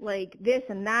and like this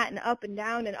and that and up and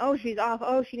down and oh, she's off,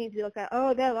 oh, she needs to be looked at,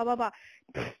 oh, that, blah, blah, blah.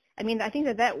 I mean, I think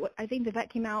the vet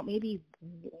came out maybe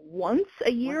once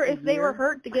a year if they were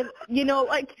hurt to give,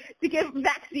 to give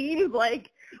vaccines, like,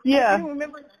 I don't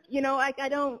remember,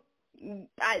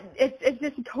 it's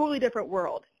just a totally different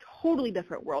world,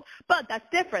 but that's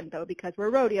different though because we're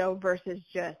rodeo versus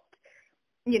just,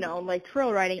 like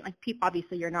trail riding, like people,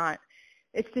 obviously you're not,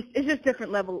 it's just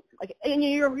different level, like, and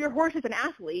your horse is an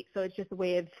athlete, so it's just a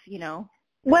way of,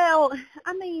 Well,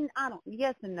 I mean,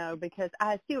 yes and no, because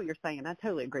I see what you're saying. I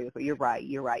totally agree with you.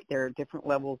 You're right. There are different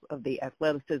levels of the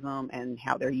athleticism and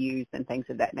how they're used and things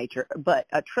of that nature. But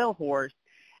a trail horse,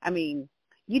 I mean,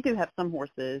 you do have some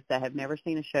horses that have never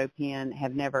seen a show pen,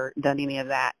 have never done any of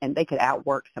that, and they could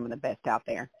outwork some of the best out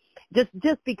there just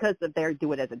because of they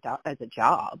do it as a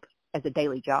job. As a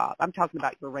daily job. I'm talking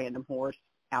about your random horse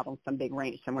out on some big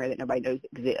ranch somewhere that nobody knows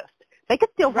exists. They could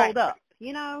still hold up,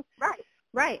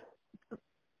 Right.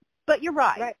 But you're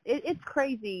right. It's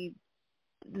crazy,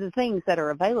 the things that are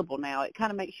available now. It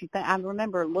kind of makes you think. I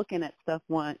remember looking at stuff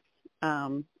once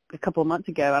a couple of months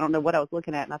ago. I don't know what I was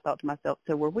looking at, and I thought to myself,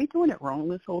 so were we doing it wrong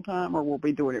this whole time, or were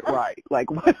we doing it right?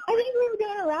 Like, what? I think we were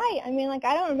doing it right. I mean, like,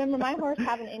 I don't remember my horse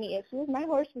having any issues. My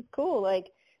horse was cool. Like,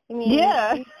 I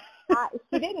mean,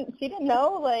 she didn't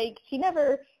know, like, she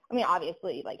never, I mean,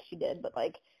 obviously, like, she did, but,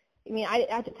 like, I mean,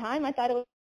 at the time, I thought it was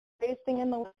the greatest thing in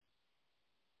the world.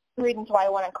 The reasons why I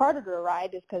wanted Carter to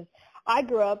ride is because I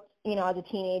grew up, as a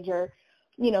teenager,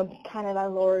 kind of a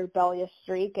little rebellious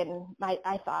streak, and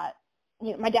I thought,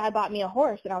 my dad bought me a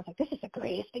horse, and I was like, this is the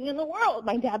greatest thing in the world.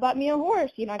 My dad bought me a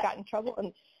horse. I got in trouble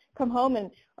and come home, and,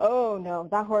 oh, no,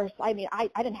 that horse, I mean, I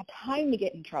didn't have time to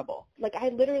get in trouble. Like, I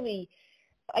literally...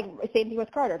 Like, same thing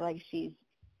with Carter. Like, she's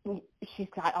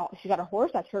got a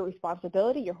horse. That's her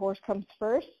responsibility. Your horse comes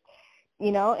first,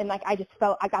 and like I just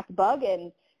felt I got the bug,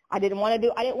 and I didn't want to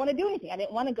do anything. I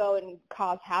didn't want to go and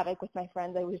cause havoc with my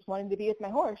friends. I just wanted to be with my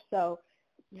horse. So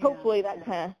hopefully that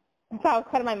kind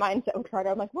of my mindset with Carter.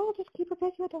 I'm like, well, just keep her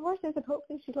busy with the horses, and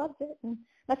hopefully she loves it. And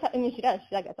that's how, I mean, she does.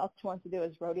 I guess all she wants to do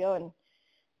is rodeo and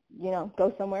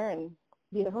go somewhere and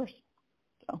be the horse.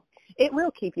 So. It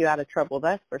will keep you out of trouble,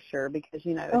 that's for sure, because, as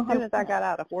soon as I got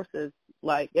out of horses,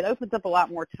 like, it opens up a lot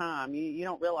more time. You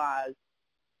don't realize.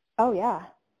 Oh, yeah.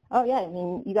 I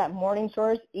mean, you got morning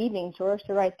chores, evening chores,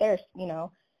 so right there,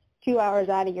 2 hours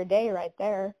out of your day right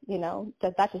there,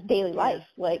 that's just daily life,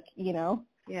 like,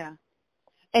 Yeah.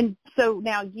 And so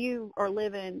now you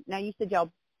said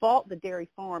y'all bought the dairy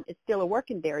farm. It's still a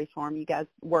working dairy farm. You guys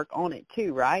work on it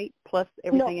too, right? Plus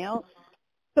everything else?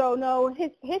 So no,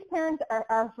 his parents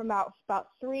are from about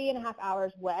 3.5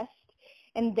 hours west,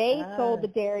 and they sold the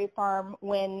dairy farm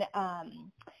when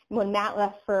Matt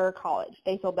left for college.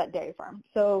 They sold that dairy farm.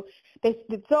 So they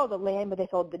sold the land, but they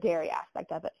sold the dairy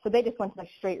aspect of it. So they just went to like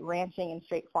straight ranching and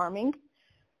straight farming.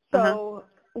 So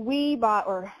we bought,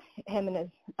 or him and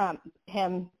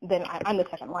then I'm the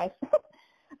second wife.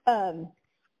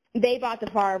 They bought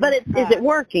the farm. But is it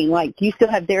working? Like, do you still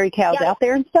have dairy cows out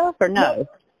there and stuff, or no?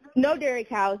 No dairy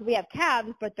cows. We have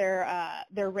calves, but they're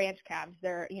ranch calves.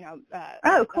 They're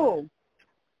oh, cool.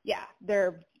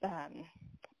 They're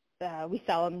we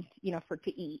sell them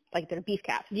to eat, like they're beef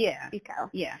calves. Yeah. Beef cow.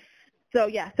 Yeah. So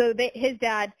his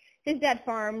dad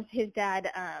farms. His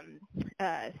dad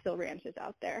still ranches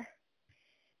out there.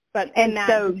 But and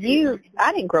so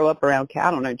I didn't grow up around cows.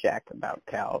 I don't know jack about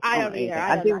cows. I don't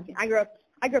either.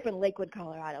 I grew up in Lakewood,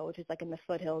 Colorado, which is like in the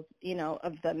foothills,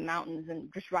 of the mountains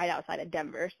and just right outside of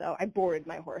Denver. So I boarded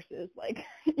my horses, like,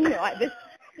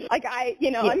 I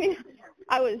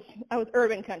was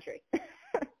urban country.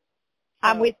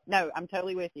 I'm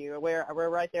totally with you. We're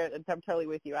right there. I'm totally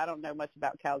with you. I don't know much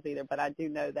about cows either, but I do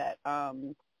know that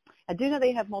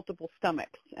they have multiple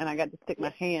stomachs, and I got to stick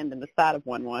my hand in the side of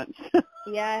one once.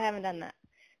 Yeah, I haven't done that.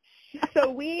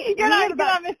 So you're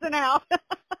not missing out.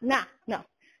 Nah, no.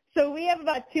 So we have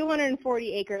about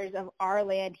 240 acres of our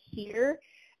land here.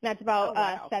 And that's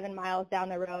about 7 miles down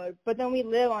the road. But then we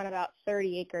live on about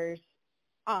 30 acres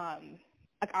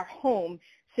like our home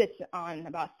sits on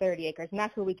about 30 acres, and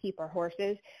that's where we keep our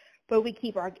horses. But we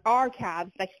keep our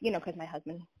calves, like, because my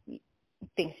husband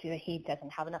thinks that he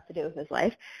doesn't have enough to do with his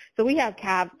life. So we have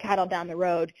cattle down the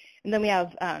road, and then we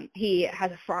have he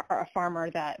has a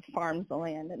farmer that farms the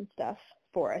land and stuff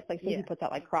for us. Like, so he puts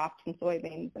out like crops and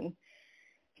soybeans and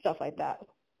stuff like that.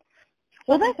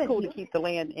 Well, that's cool to keep the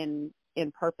land in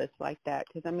purpose like that,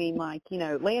 because I mean, like,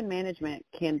 land management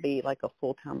can be like a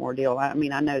full-time ordeal. I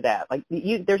mean, I know that. Like,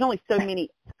 there's only so many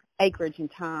acreage and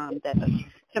time that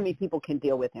so many people can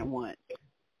deal with at once.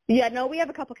 Yeah, no, we have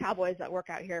a couple cowboys that work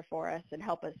out here for us and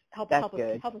help us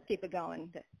keep it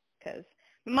going, because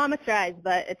mama tries,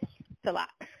 but it's a lot.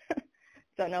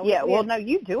 So no. Yeah, no,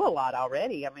 you do a lot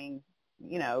already. I mean,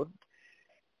 you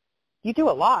do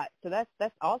a lot, so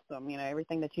that's awesome.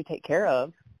 Everything that you take care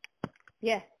of.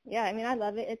 Yeah. I mean, I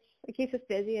love it. It keeps us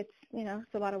busy. It's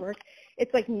it's a lot of work.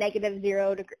 It's like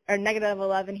 -0 or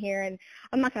 -11 here, and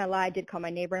I'm not gonna lie. I did call my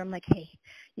neighbor, and I'm like, hey,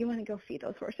 you want to go feed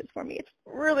those horses for me? It's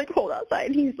really cold outside.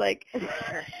 And he's like,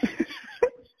 sure.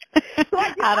 So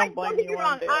I don't blame you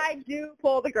one bit. I do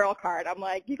pull the girl card. I'm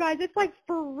like, you guys, it's like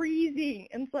freezing,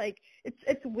 and it's like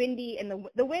it's windy, and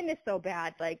the wind is so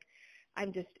bad. Like,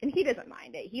 and he doesn't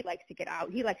mind it. He likes to get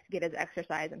out. He likes to get his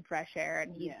exercise and fresh air,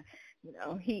 and he's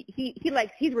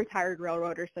a retired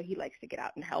railroader, so he likes to get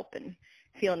out and help and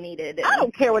feel needed. And I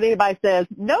don't care what anybody says.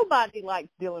 Nobody likes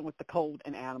dealing with the cold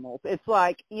and animals. It's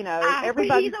like,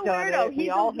 everybody's done it. He's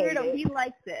a weirdo. He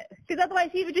likes it, because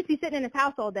otherwise he would just be sitting in his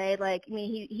house all day. Like, I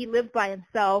mean, he lives by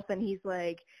himself, and he's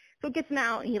like, so it gets him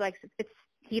out, and he likes it.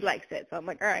 He likes it. So I'm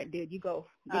like, all right, dude, you go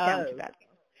get down to that.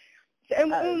 And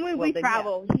when we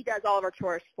travel, he does all of our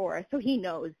chores for us, so he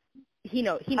knows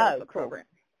the program.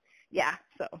 Yeah,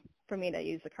 so for me to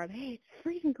use the card, hey, it's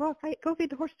freezing, go feed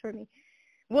the horse for me.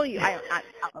 Will you? I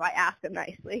ask him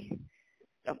nicely.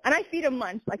 So, and I feed him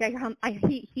lunch. Like,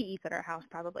 he eats at our house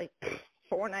probably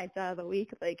 4 nights out of the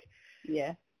week. Like,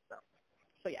 yeah.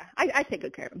 So yeah, I take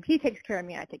good care of him. He takes care of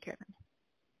me. I take care of him.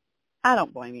 I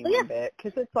don't blame you one bit,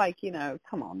 because it's like,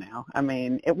 come on now. I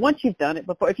mean, once you've done it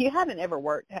before, if you haven't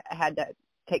ever had to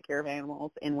take care of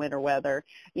animals in winter weather,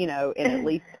 in at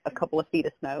least a couple of feet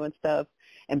of snow and stuff,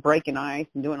 and breaking ice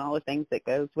and doing all the things that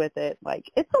goes with it, like,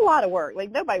 it's a lot of work. Like,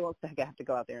 nobody wants to have to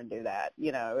go out there and do that,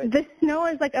 The snow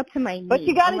is like up to my knee. But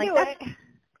you got to do it.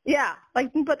 Yeah,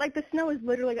 but the snow is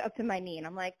literally up to my knee, and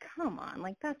I'm like, come on,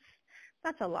 like,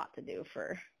 that's a lot to do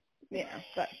for. Yeah,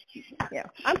 but yeah,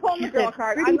 I'm pulling the girl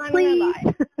card. I'm not gonna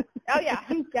lie. Oh yeah,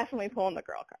 I'm definitely pulling the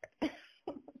girl card.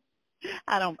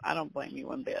 I don't blame you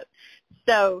one bit.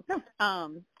 So,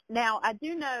 now I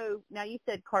do know. Now you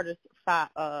said Carter's 5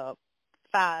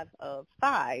 of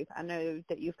 5. I know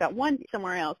that you've got one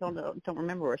somewhere else. I don't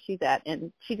remember where she's at,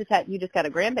 and you just got a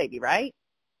grandbaby, right?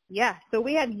 Yeah. So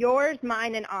we have yours,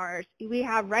 mine, and ours. We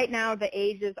have right now. The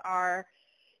ages are.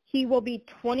 He will be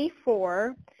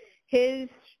 24. His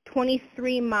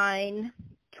 23, mine,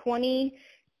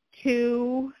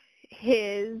 22,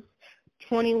 his,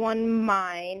 21,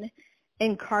 mine,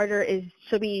 and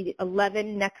she'll be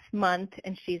 11 next month,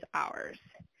 and she's ours.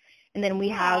 And then we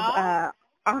have,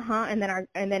 and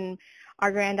then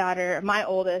our granddaughter, my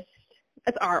oldest,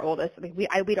 that's our oldest. I mean,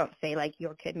 we don't say like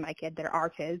your kid and my kid; they're our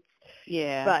kids.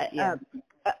 Yeah. But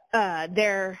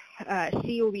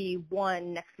she will be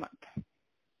 1 next month.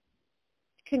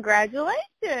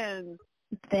 Congratulations!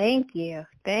 Thank you.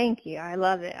 I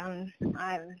love it.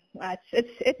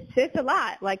 It's a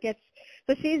lot. Like,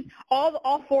 so she's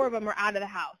all 4 of them are out of the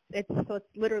house. It's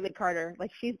literally Carter.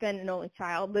 Like, she's been an only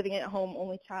child, living at home,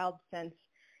 only child since,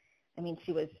 I mean,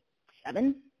 she was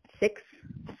 7, 6.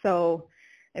 So,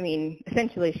 I mean,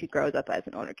 essentially she grows up as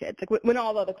an older kid. It's like when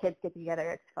all the other kids get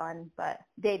together, it's fun. But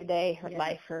day to day, her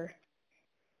life,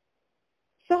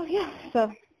 So yeah,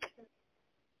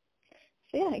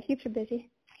 it keeps her busy.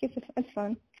 It's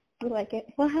fun. We like it.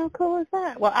 Well, how cool is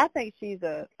that? Well, I think she's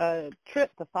a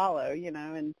trip to follow,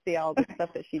 and see all the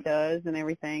stuff that she does and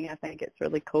everything. I think it's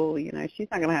really cool. She's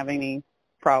not going to have any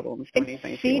problems or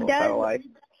anything. She does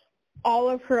all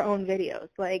of her own videos.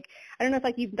 Like, I don't know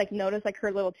if you've noticed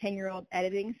her little 10-year-old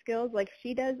editing skills. Like,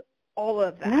 she does all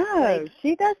of that. No,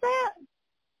 she does that.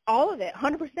 All of it,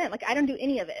 100%. Like, I don't do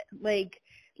any of it. Like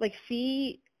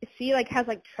she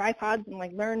has tripods and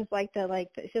learns she has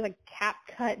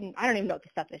CapCut, and I don't even know what the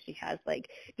stuff that she has,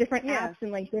 different apps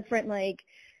and different I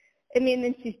mean,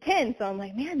 then she's 10, so I'm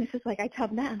like, man, this is I tell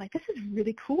Matt, I'm like, this is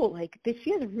really cool.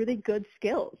 She has really good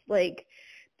skills. This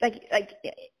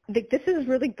is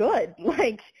really good.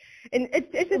 And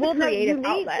it's just a creative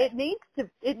outlet. It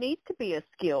needs to be a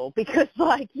skill, because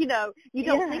you don't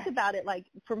think about it.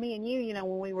 For me and you,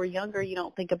 when we were younger, you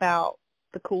don't think about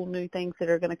the cool new things that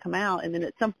are going to come out. And then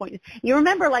at some point, you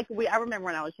remember, like, I remember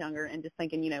when I was younger and just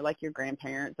thinking, like your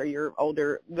grandparents or your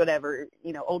older, whatever,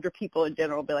 older people in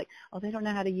general be like, oh, they don't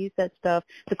know how to use that stuff,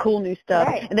 the cool new stuff.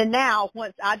 Right. And then now,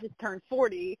 once I just turned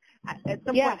 40, at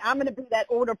some point, I'm going to be that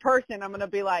older person. I'm going to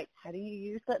be like, how do you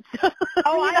use that stuff?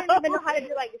 Oh, I don't even know how to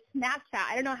do, like, Snapchat.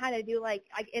 I don't know how to do, like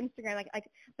Instagram.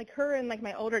 Like her and, like,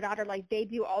 my older daughter, like, they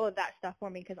do all of that stuff for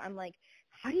me because I'm like,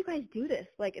 how do you guys do this?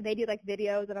 Like, they do, like,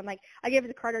 videos, and I'm like, I give it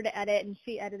to Carter to edit, and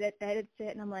she edits it,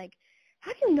 and I'm like,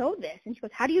 how do you know this? And she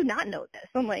goes, how do you not know this?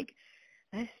 I'm like,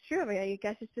 that's true. I mean, I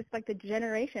guess it's just, like, the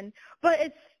generation. But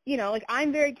it's, like,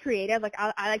 I'm very creative. Like,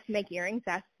 I like to make earrings.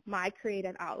 That's my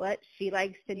creative outlet. She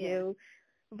likes to do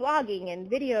vlogging and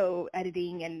video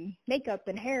editing and makeup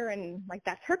and hair, and, like,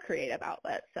 that's her creative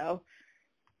outlet. So,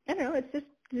 I don't know. It's just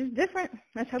different.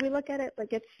 That's how we look at it.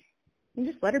 Like, you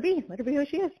just let her be who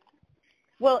she is.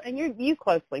 Well, and you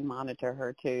closely monitor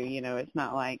her too. It's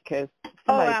not like because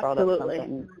somebody brought up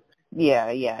something.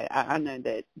 Yeah. I know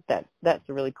that's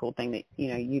a really cool thing that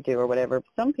you do or whatever.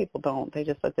 But some people don't. They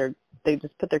just put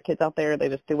their kids out there. They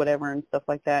just do whatever and stuff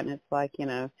like that. And it's like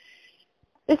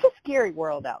it's a scary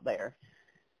world out there.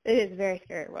 It is a very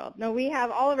scary world. No, we have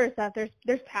all of our stuff.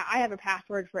 I have a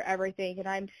password for everything,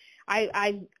 and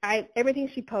I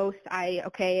everything she posts, I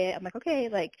okay it. I'm like, okay,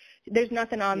 like there's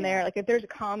nothing on there. Like if there's a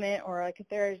comment or like if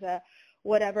there's a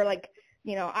whatever, like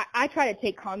I try to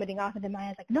take commenting off, and then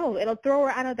Maya's like, no, it'll throw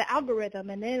her out of the algorithm,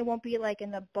 and then it won't be like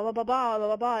in the blah blah blah blah blah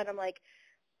blah blah. And I'm like,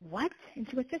 what? And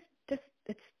she was just it's.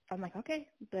 I'm like, okay,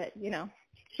 but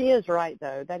She is right,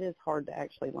 though. That is hard to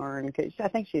actually learn. Cause I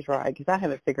think she's right because I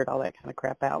haven't figured all that kind of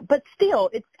crap out. But still,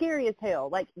 it's scary as hell.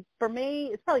 Like, for me,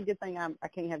 it's probably a good thing I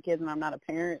can't have kids and I'm not a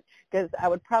parent because I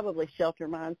would probably shelter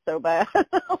mine so bad.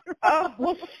 Oh,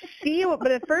 well, but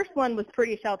the first one was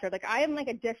pretty sheltered. Like, I am, like,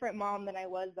 a different mom than I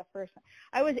was the first one.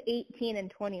 I was 18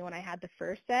 and 20 when I had the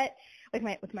first set,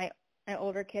 like, with my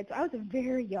older kids. So I was a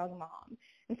very young mom.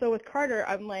 And so with Carter,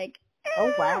 I'm like,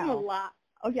 oh, wow.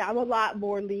 I'm a lot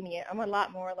more lenient. I'm a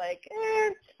lot more like,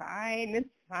 it's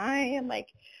fine. Like,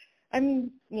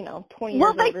 I'm, 20 years older.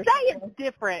 Well, they say it's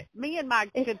different. Me and my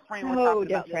good friend were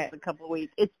talking about this a couple of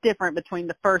weeks. It's different between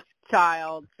the first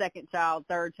child, second child,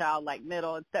 third child, like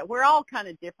middle. It's that we're all kind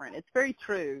of different. It's very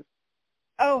true.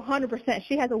 Oh, 100%.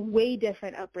 She has a way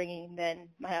different upbringing than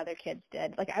my other kids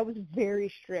did. Like, I was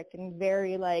very strict and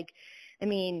very, like,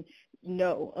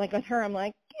 no. Like, with her, I'm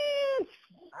like, it's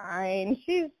fine.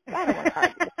 I don't want to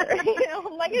argue with her.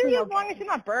 I'm like, as long as she's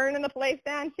not burning the place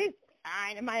down, she's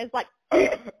fine. And Maya's like,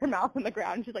 her mouth on the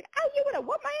ground. And she's like, oh, you would have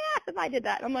whooped my ass if I did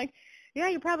that. And I'm like, yeah,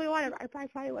 you probably would have. I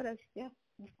probably would have. Yeah,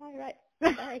 you're probably right.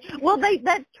 Well,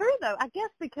 that's true, though. I guess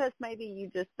because maybe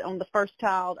you just, on the first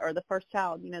child, there's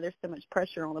so much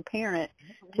pressure on the parent.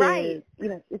 Right.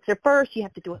 It's your first, you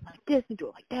have to do it like this and do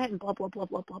it like that and blah, blah, blah,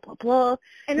 blah, blah, blah, blah.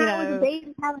 And I was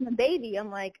having a baby. I'm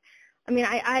like,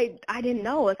 I didn't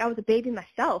know. Like, I was a baby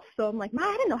myself. So I'm like,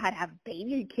 I didn't know how to have a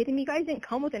baby. Are you kidding me? You guys didn't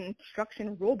come with an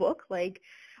instruction rule book. Like,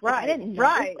 I didn't know.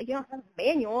 Right. Like, you don't have a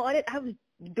manual. I was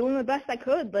doing the best I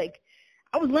could. Like,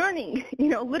 I was learning,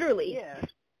 literally. Yeah.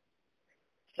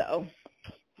 So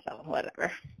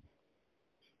whatever.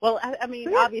 Well,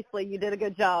 obviously you did a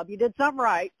good job. You did something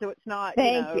right, so it's not,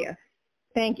 Thank you.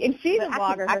 And she's a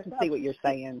blogger. I can see what you're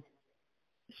saying.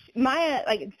 Maya,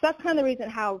 like, that's kind of the reason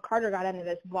how Carter got into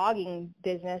this vlogging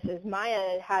business is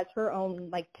Maya has her own,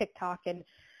 like, TikTok, and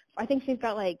I think she's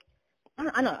got, like, I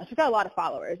don't know, she's got a lot of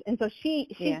followers, and so she's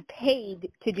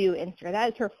paid to do Instagram.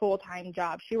 That is her full-time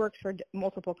job. She works for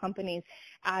multiple companies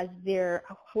as their,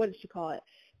 what does she call it,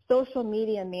 social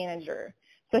media manager.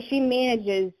 So she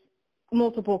manages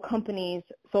multiple companies'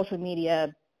 social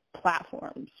media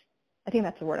platforms. I think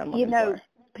that's the word I'm looking for.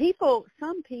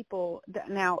 Some people,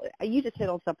 now you just hit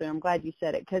on something. I'm glad you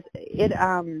said it because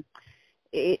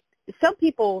some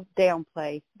people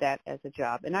downplay that as a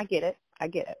job, and I get it.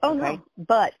 Oh, okay? No.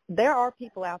 But there are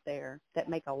people out there that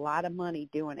make a lot of money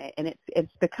doing it, and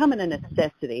it's becoming a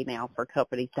necessity now for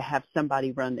companies to have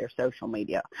somebody run their social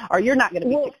media, or you're not going to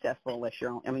be successful unless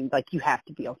you're on. Like, you have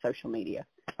to be on social media.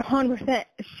 100%.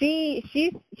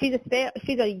 She's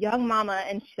a young mama,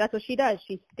 and that's what she does.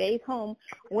 She stays home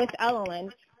with Ellen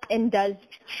and does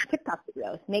TikTok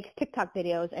videos, makes TikTok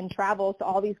videos, and travels to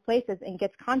all these places and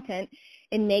gets content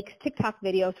and makes TikTok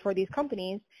videos for these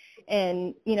companies,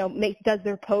 and does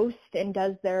their posts and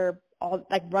does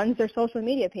runs their social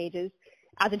media pages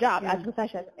as a job, as a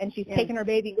profession. And she's taking her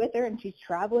baby with her, and she's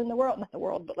traveling the world, not the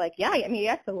world, but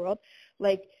the world,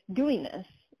 like, doing this,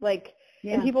 like.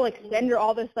 Yeah. And people, like, send her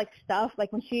all this, like, stuff.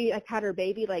 Like, when she, like, had her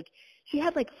baby, like, she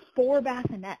had, like, 4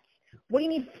 bassinets. what do you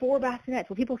need 4 bassinets?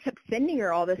 Well, people kept sending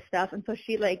her all this stuff, and so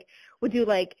she like would do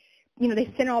like,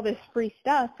 they send her all this free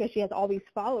stuff because she has all these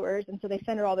followers, and so they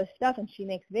send her all this stuff, and she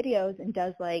makes videos and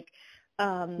does like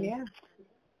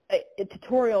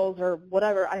tutorials or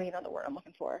whatever. I don't even know the word I'm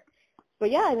looking for. But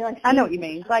yeah, I mean, like, I know what you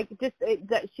mean. Like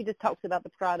that she just talks about the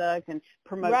product and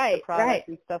promotes the product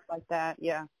and stuff like that.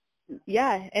 Yeah.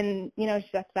 Yeah, and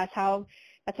that's how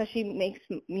she makes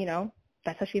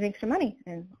that's how she makes her money.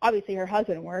 And obviously her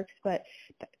husband works, but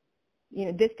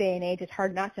this day and age, it's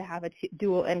hard not to have a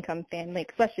dual income family,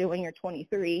 especially when you're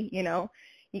 23. You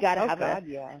got to have God,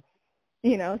 yeah.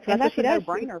 So and that's a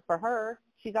no-brainer for her.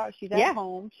 She's at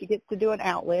home. She gets to do an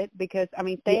outlet because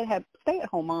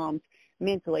stay-at-home moms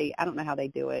mentally, I don't know how they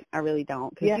do it. I really don't,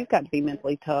 because you've got to be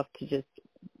mentally tough to just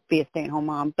be a stay-at-home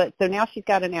mom. But so now she's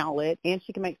got an outlet and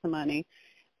she can make some money.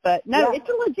 But no, it's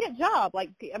a legit job. Like,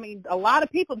 I mean, a lot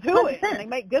of people do 100%. It and they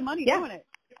make good money doing it.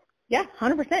 Yeah,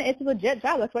 100%. It's a legit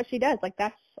job. That's what she does. Like,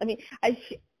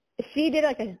 she did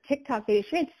like a TikTok video.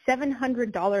 She made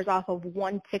 $700 off of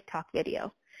one TikTok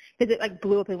video because it like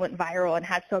blew up and went viral and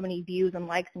had so many views and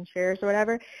likes and shares or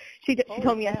whatever. She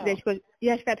told me yesterday, she goes,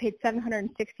 she got paid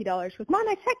 $760. She goes, Mom,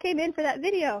 my check came in for that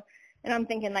video. And I'm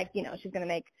thinking like, she's going to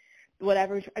make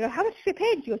whatever. I go, how much did she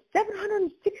pay? She goes,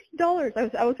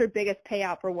 $760. I was her biggest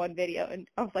payout for one video. And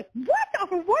I was like, what?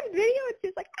 Off of one video? And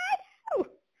she's like, I know.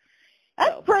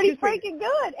 That's pretty freaking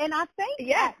good. And I think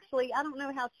actually, I don't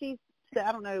know how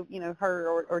I don't know,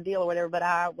 her or deal or whatever, but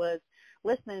I was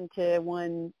listening to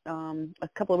one a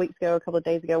couple of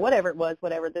days ago, whatever it was,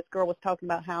 this girl was talking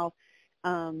about how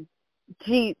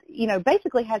she,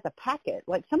 basically has a packet.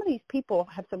 Like some of these people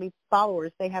have so many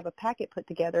followers, they have a packet put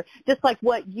together, just like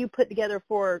what you put together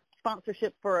for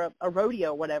sponsorship for a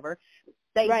rodeo or whatever.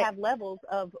 They have levels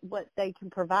of what they can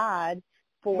provide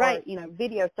for,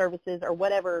 video services or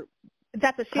whatever.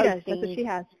 That's what she does. That's what she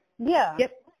has. Yeah.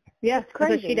 Yep. Yeah. That's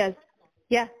crazy. That's what she does.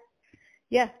 Yeah.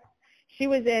 Yeah. She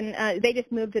was in, they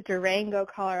just moved to Durango,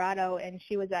 Colorado, and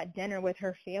she was at dinner with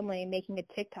her family making a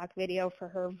TikTok video for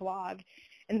her vlog.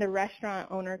 And the restaurant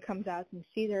owner comes out and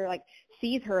sees her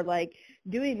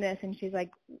doing this, and she's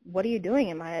like, what are you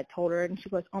doing? And I told her, and she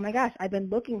goes, oh my gosh, I've been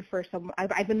looking for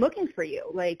I've been looking for you.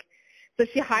 Like, so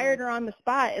she hired her on the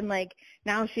spot, and like,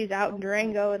 now she's out in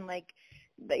Durango, and like,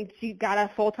 she got a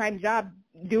full-time job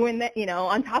doing that,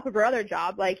 on top of her other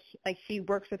job. Like she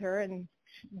works with her and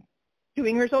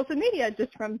doing her social media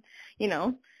just from,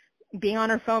 being on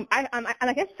her phone. I'm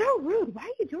like, it's so rude. Why are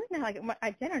you doing that? Like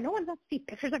at dinner, no one's supposed to see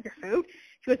pictures of your food.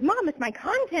 She goes, Mom, it's my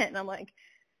content. And I'm like,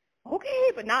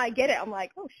 okay, but now I get it. I'm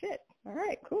like, oh shit. All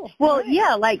right, cool. Well,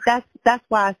 yeah, like that's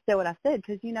why I said what I said,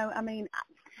 because I mean,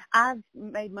 I've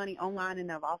made money online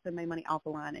and I've also made money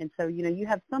offline, and so you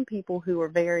have some people who are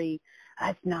very,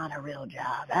 that's not a real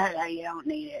job. You don't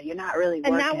need it. You're not really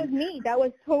working. And that was me. That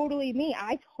was totally me.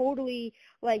 I totally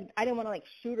I didn't want to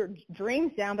shoot her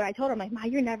dreams down, but I told her, I'm like, Ma,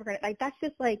 you're never gonna that's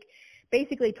just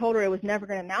basically told her it was never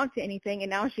gonna amount to anything, and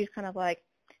now she's kind of like,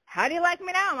 how do you like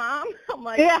me now, Mom? I'm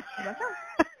like, yeah.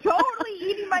 Totally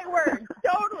eating my words,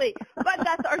 totally. But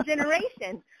that's our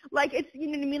generation. Like, it's, you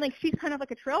know what I mean? Like, she's kind of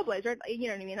like a trailblazer. You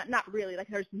know what I mean? Not really. Like,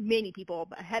 there's many people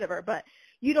ahead of her, but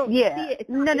you don't see it. It's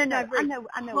no. I know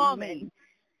what you mean.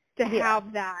 To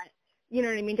have that, you know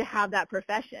what I mean? To have that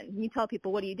profession. You tell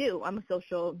people, what do you do? I'm a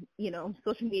social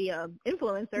media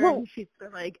influencer. Well, and she's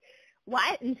like,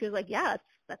 what? And she's like, yeah,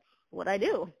 that's what I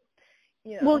do.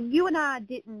 Well, you and I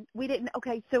didn't,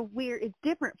 okay, so it's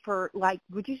different for, like,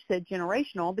 what you said,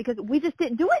 generational, because we just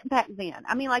didn't do it back then.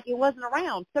 I mean, like, it wasn't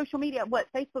around. Social media,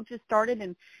 Facebook just started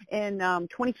in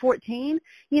 2014.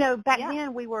 Back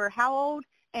then we were how old?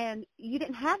 And you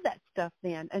didn't have that stuff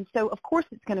then. And so, of course,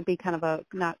 it's going to be kind of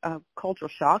not a cultural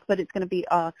shock, but it's going to be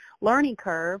a learning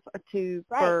curve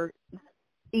for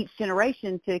each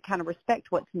generation to kind of respect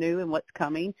what's new and what's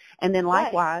coming, and then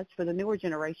likewise for the newer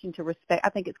generation to respect. I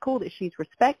think it's cool that she's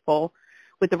respectful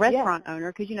with the restaurant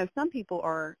owner, because some people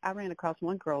are. I ran across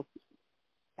one girl's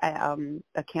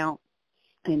account,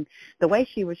 and the way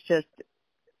she was just,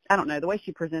 I don't know, the way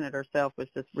she presented herself was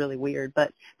just really weird.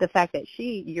 But the fact that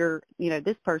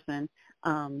this person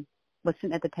was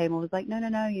sitting at the table and was like, no,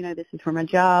 this is for my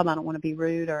job. I don't want to be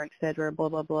rude or et cetera, blah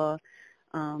blah blah.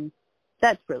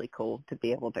 That's really cool to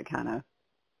be able to kind of,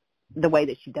 the way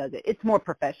that she does it. It's more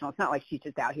professional. It's not like she's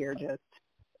just out here just.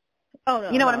 Oh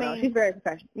no. You know what I mean? No, she's very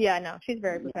professional. Yeah, no, she's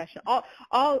very professional.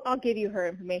 I'll give you her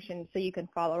information so you can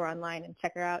follow her online and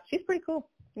check her out. She's pretty cool.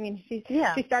 I mean, she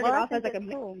started off as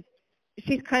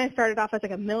she's kind of started off as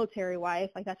like a military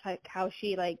wife. Like that's how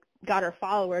she got her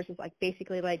followers, was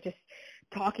basically just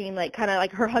talking kind of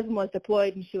like her husband was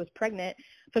deployed and she was pregnant,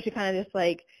 so she kind of just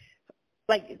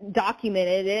like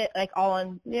documented it like all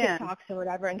on TikToks or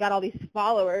whatever and got all these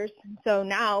followers. So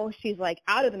now she's like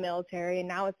out of the military, and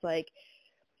now it's like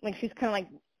she's kind of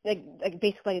like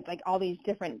basically like all these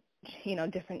different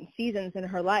different seasons in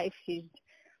her life. She's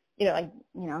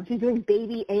she's doing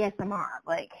baby ASMR.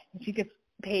 Like she gets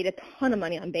paid a ton of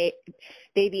money on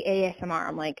baby ASMR.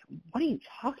 I'm like, what are you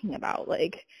talking about?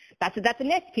 Like that's a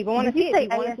niche. People want to see it.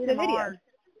 People want to see the video.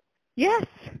 Yes.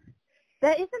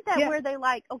 That isn't that where they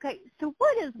like, okay, so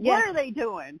what are they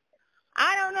doing?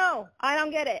 I don't know. I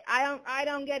don't get it. I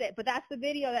don't get it. But that's the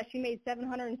video that she made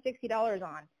 $760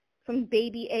 on. Some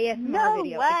baby ASMR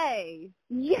video. No way.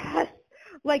 Yes.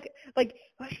 Like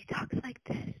well, she talks like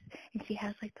this, and she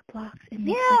has like the blocks. And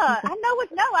I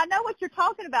know what you're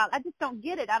talking about. I just don't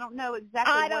get it. I don't know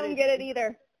exactly. I don't get it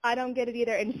either. I don't get it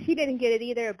either, and she didn't get it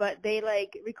either. But they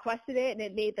like requested it, and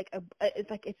it made like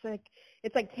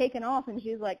it's like taken off. And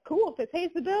she's like, "Cool, if it pays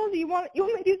the bills, you want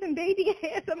me to do some baby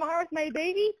ASMR with my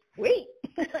baby? Sweet,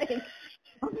 like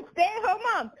I'm a stay-at-home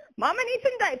mom. Mama needs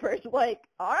some diapers. Like,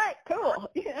 all right,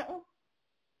 cool,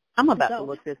 I'm about to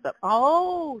look this up.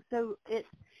 Oh, so it's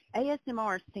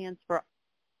ASMR stands for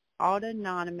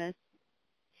Autonomous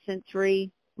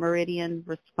Sensory Meridian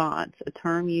Response, a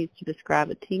term used to describe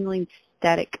a tingling,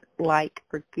 static-like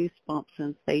or goosebump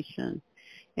sensation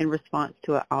in response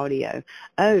to an audio.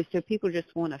 Oh, so people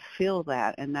just want to feel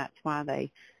that, and that's why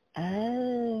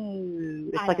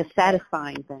it's like a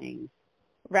satisfying thing.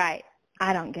 Right.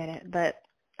 I don't get it, but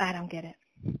I don't get it.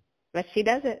 But she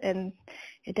does it, and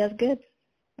it does good.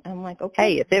 I'm like, okay.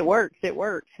 Hey, if it works, it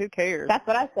works. Who cares? That's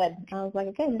what I said. I was like,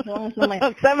 okay, as long as my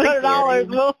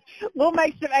 $700, we'll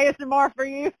make some ASMR for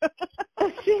you.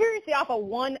 Seriously, off of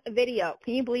one video.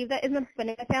 Can you believe that? Isn't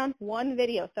Banana Town? One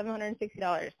video,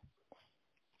 $760.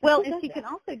 Well, and she can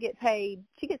also get paid.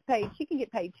 She can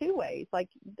get paid two ways. Like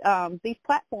these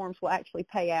platforms will actually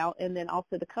pay out, and then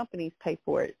also the companies pay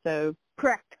for it. So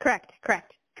correct. So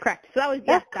that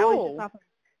was cool. That was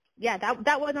just off of,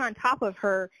 that wasn't on top of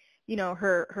her.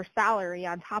 Her salary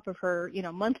on top of her,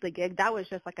 monthly gig. That was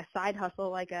just like a side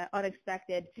hustle, like a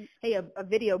unexpected, hey, a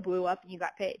video blew up and you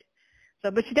got paid.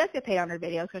 So, but she does get paid on her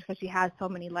videos because she has so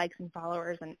many likes and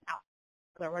followers and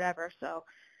or whatever. So,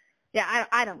 yeah,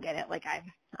 I don't get it. Like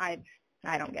I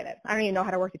don't get it. I don't even know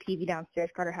how to work the TV downstairs.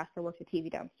 Carter has to work the TV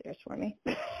downstairs for me.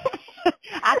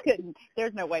 I couldn't.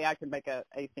 There's no way I could make a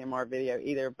ASMR video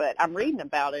either. But I'm reading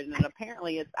about it, and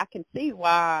apparently I can see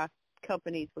why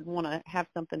companies would want to have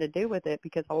something to do with it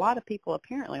because a lot of people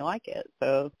apparently like it.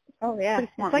 So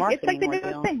it's like the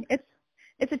newest thing.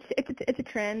 It's a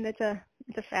trend. It's a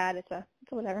fad. It's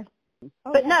whatever.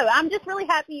 But no, I'm just really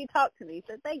happy you talked to me.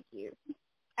 So thank you.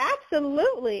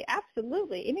 Absolutely.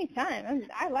 Anytime.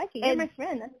 I like it. You're my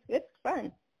friend. It's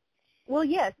fun. Well,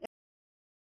 yes.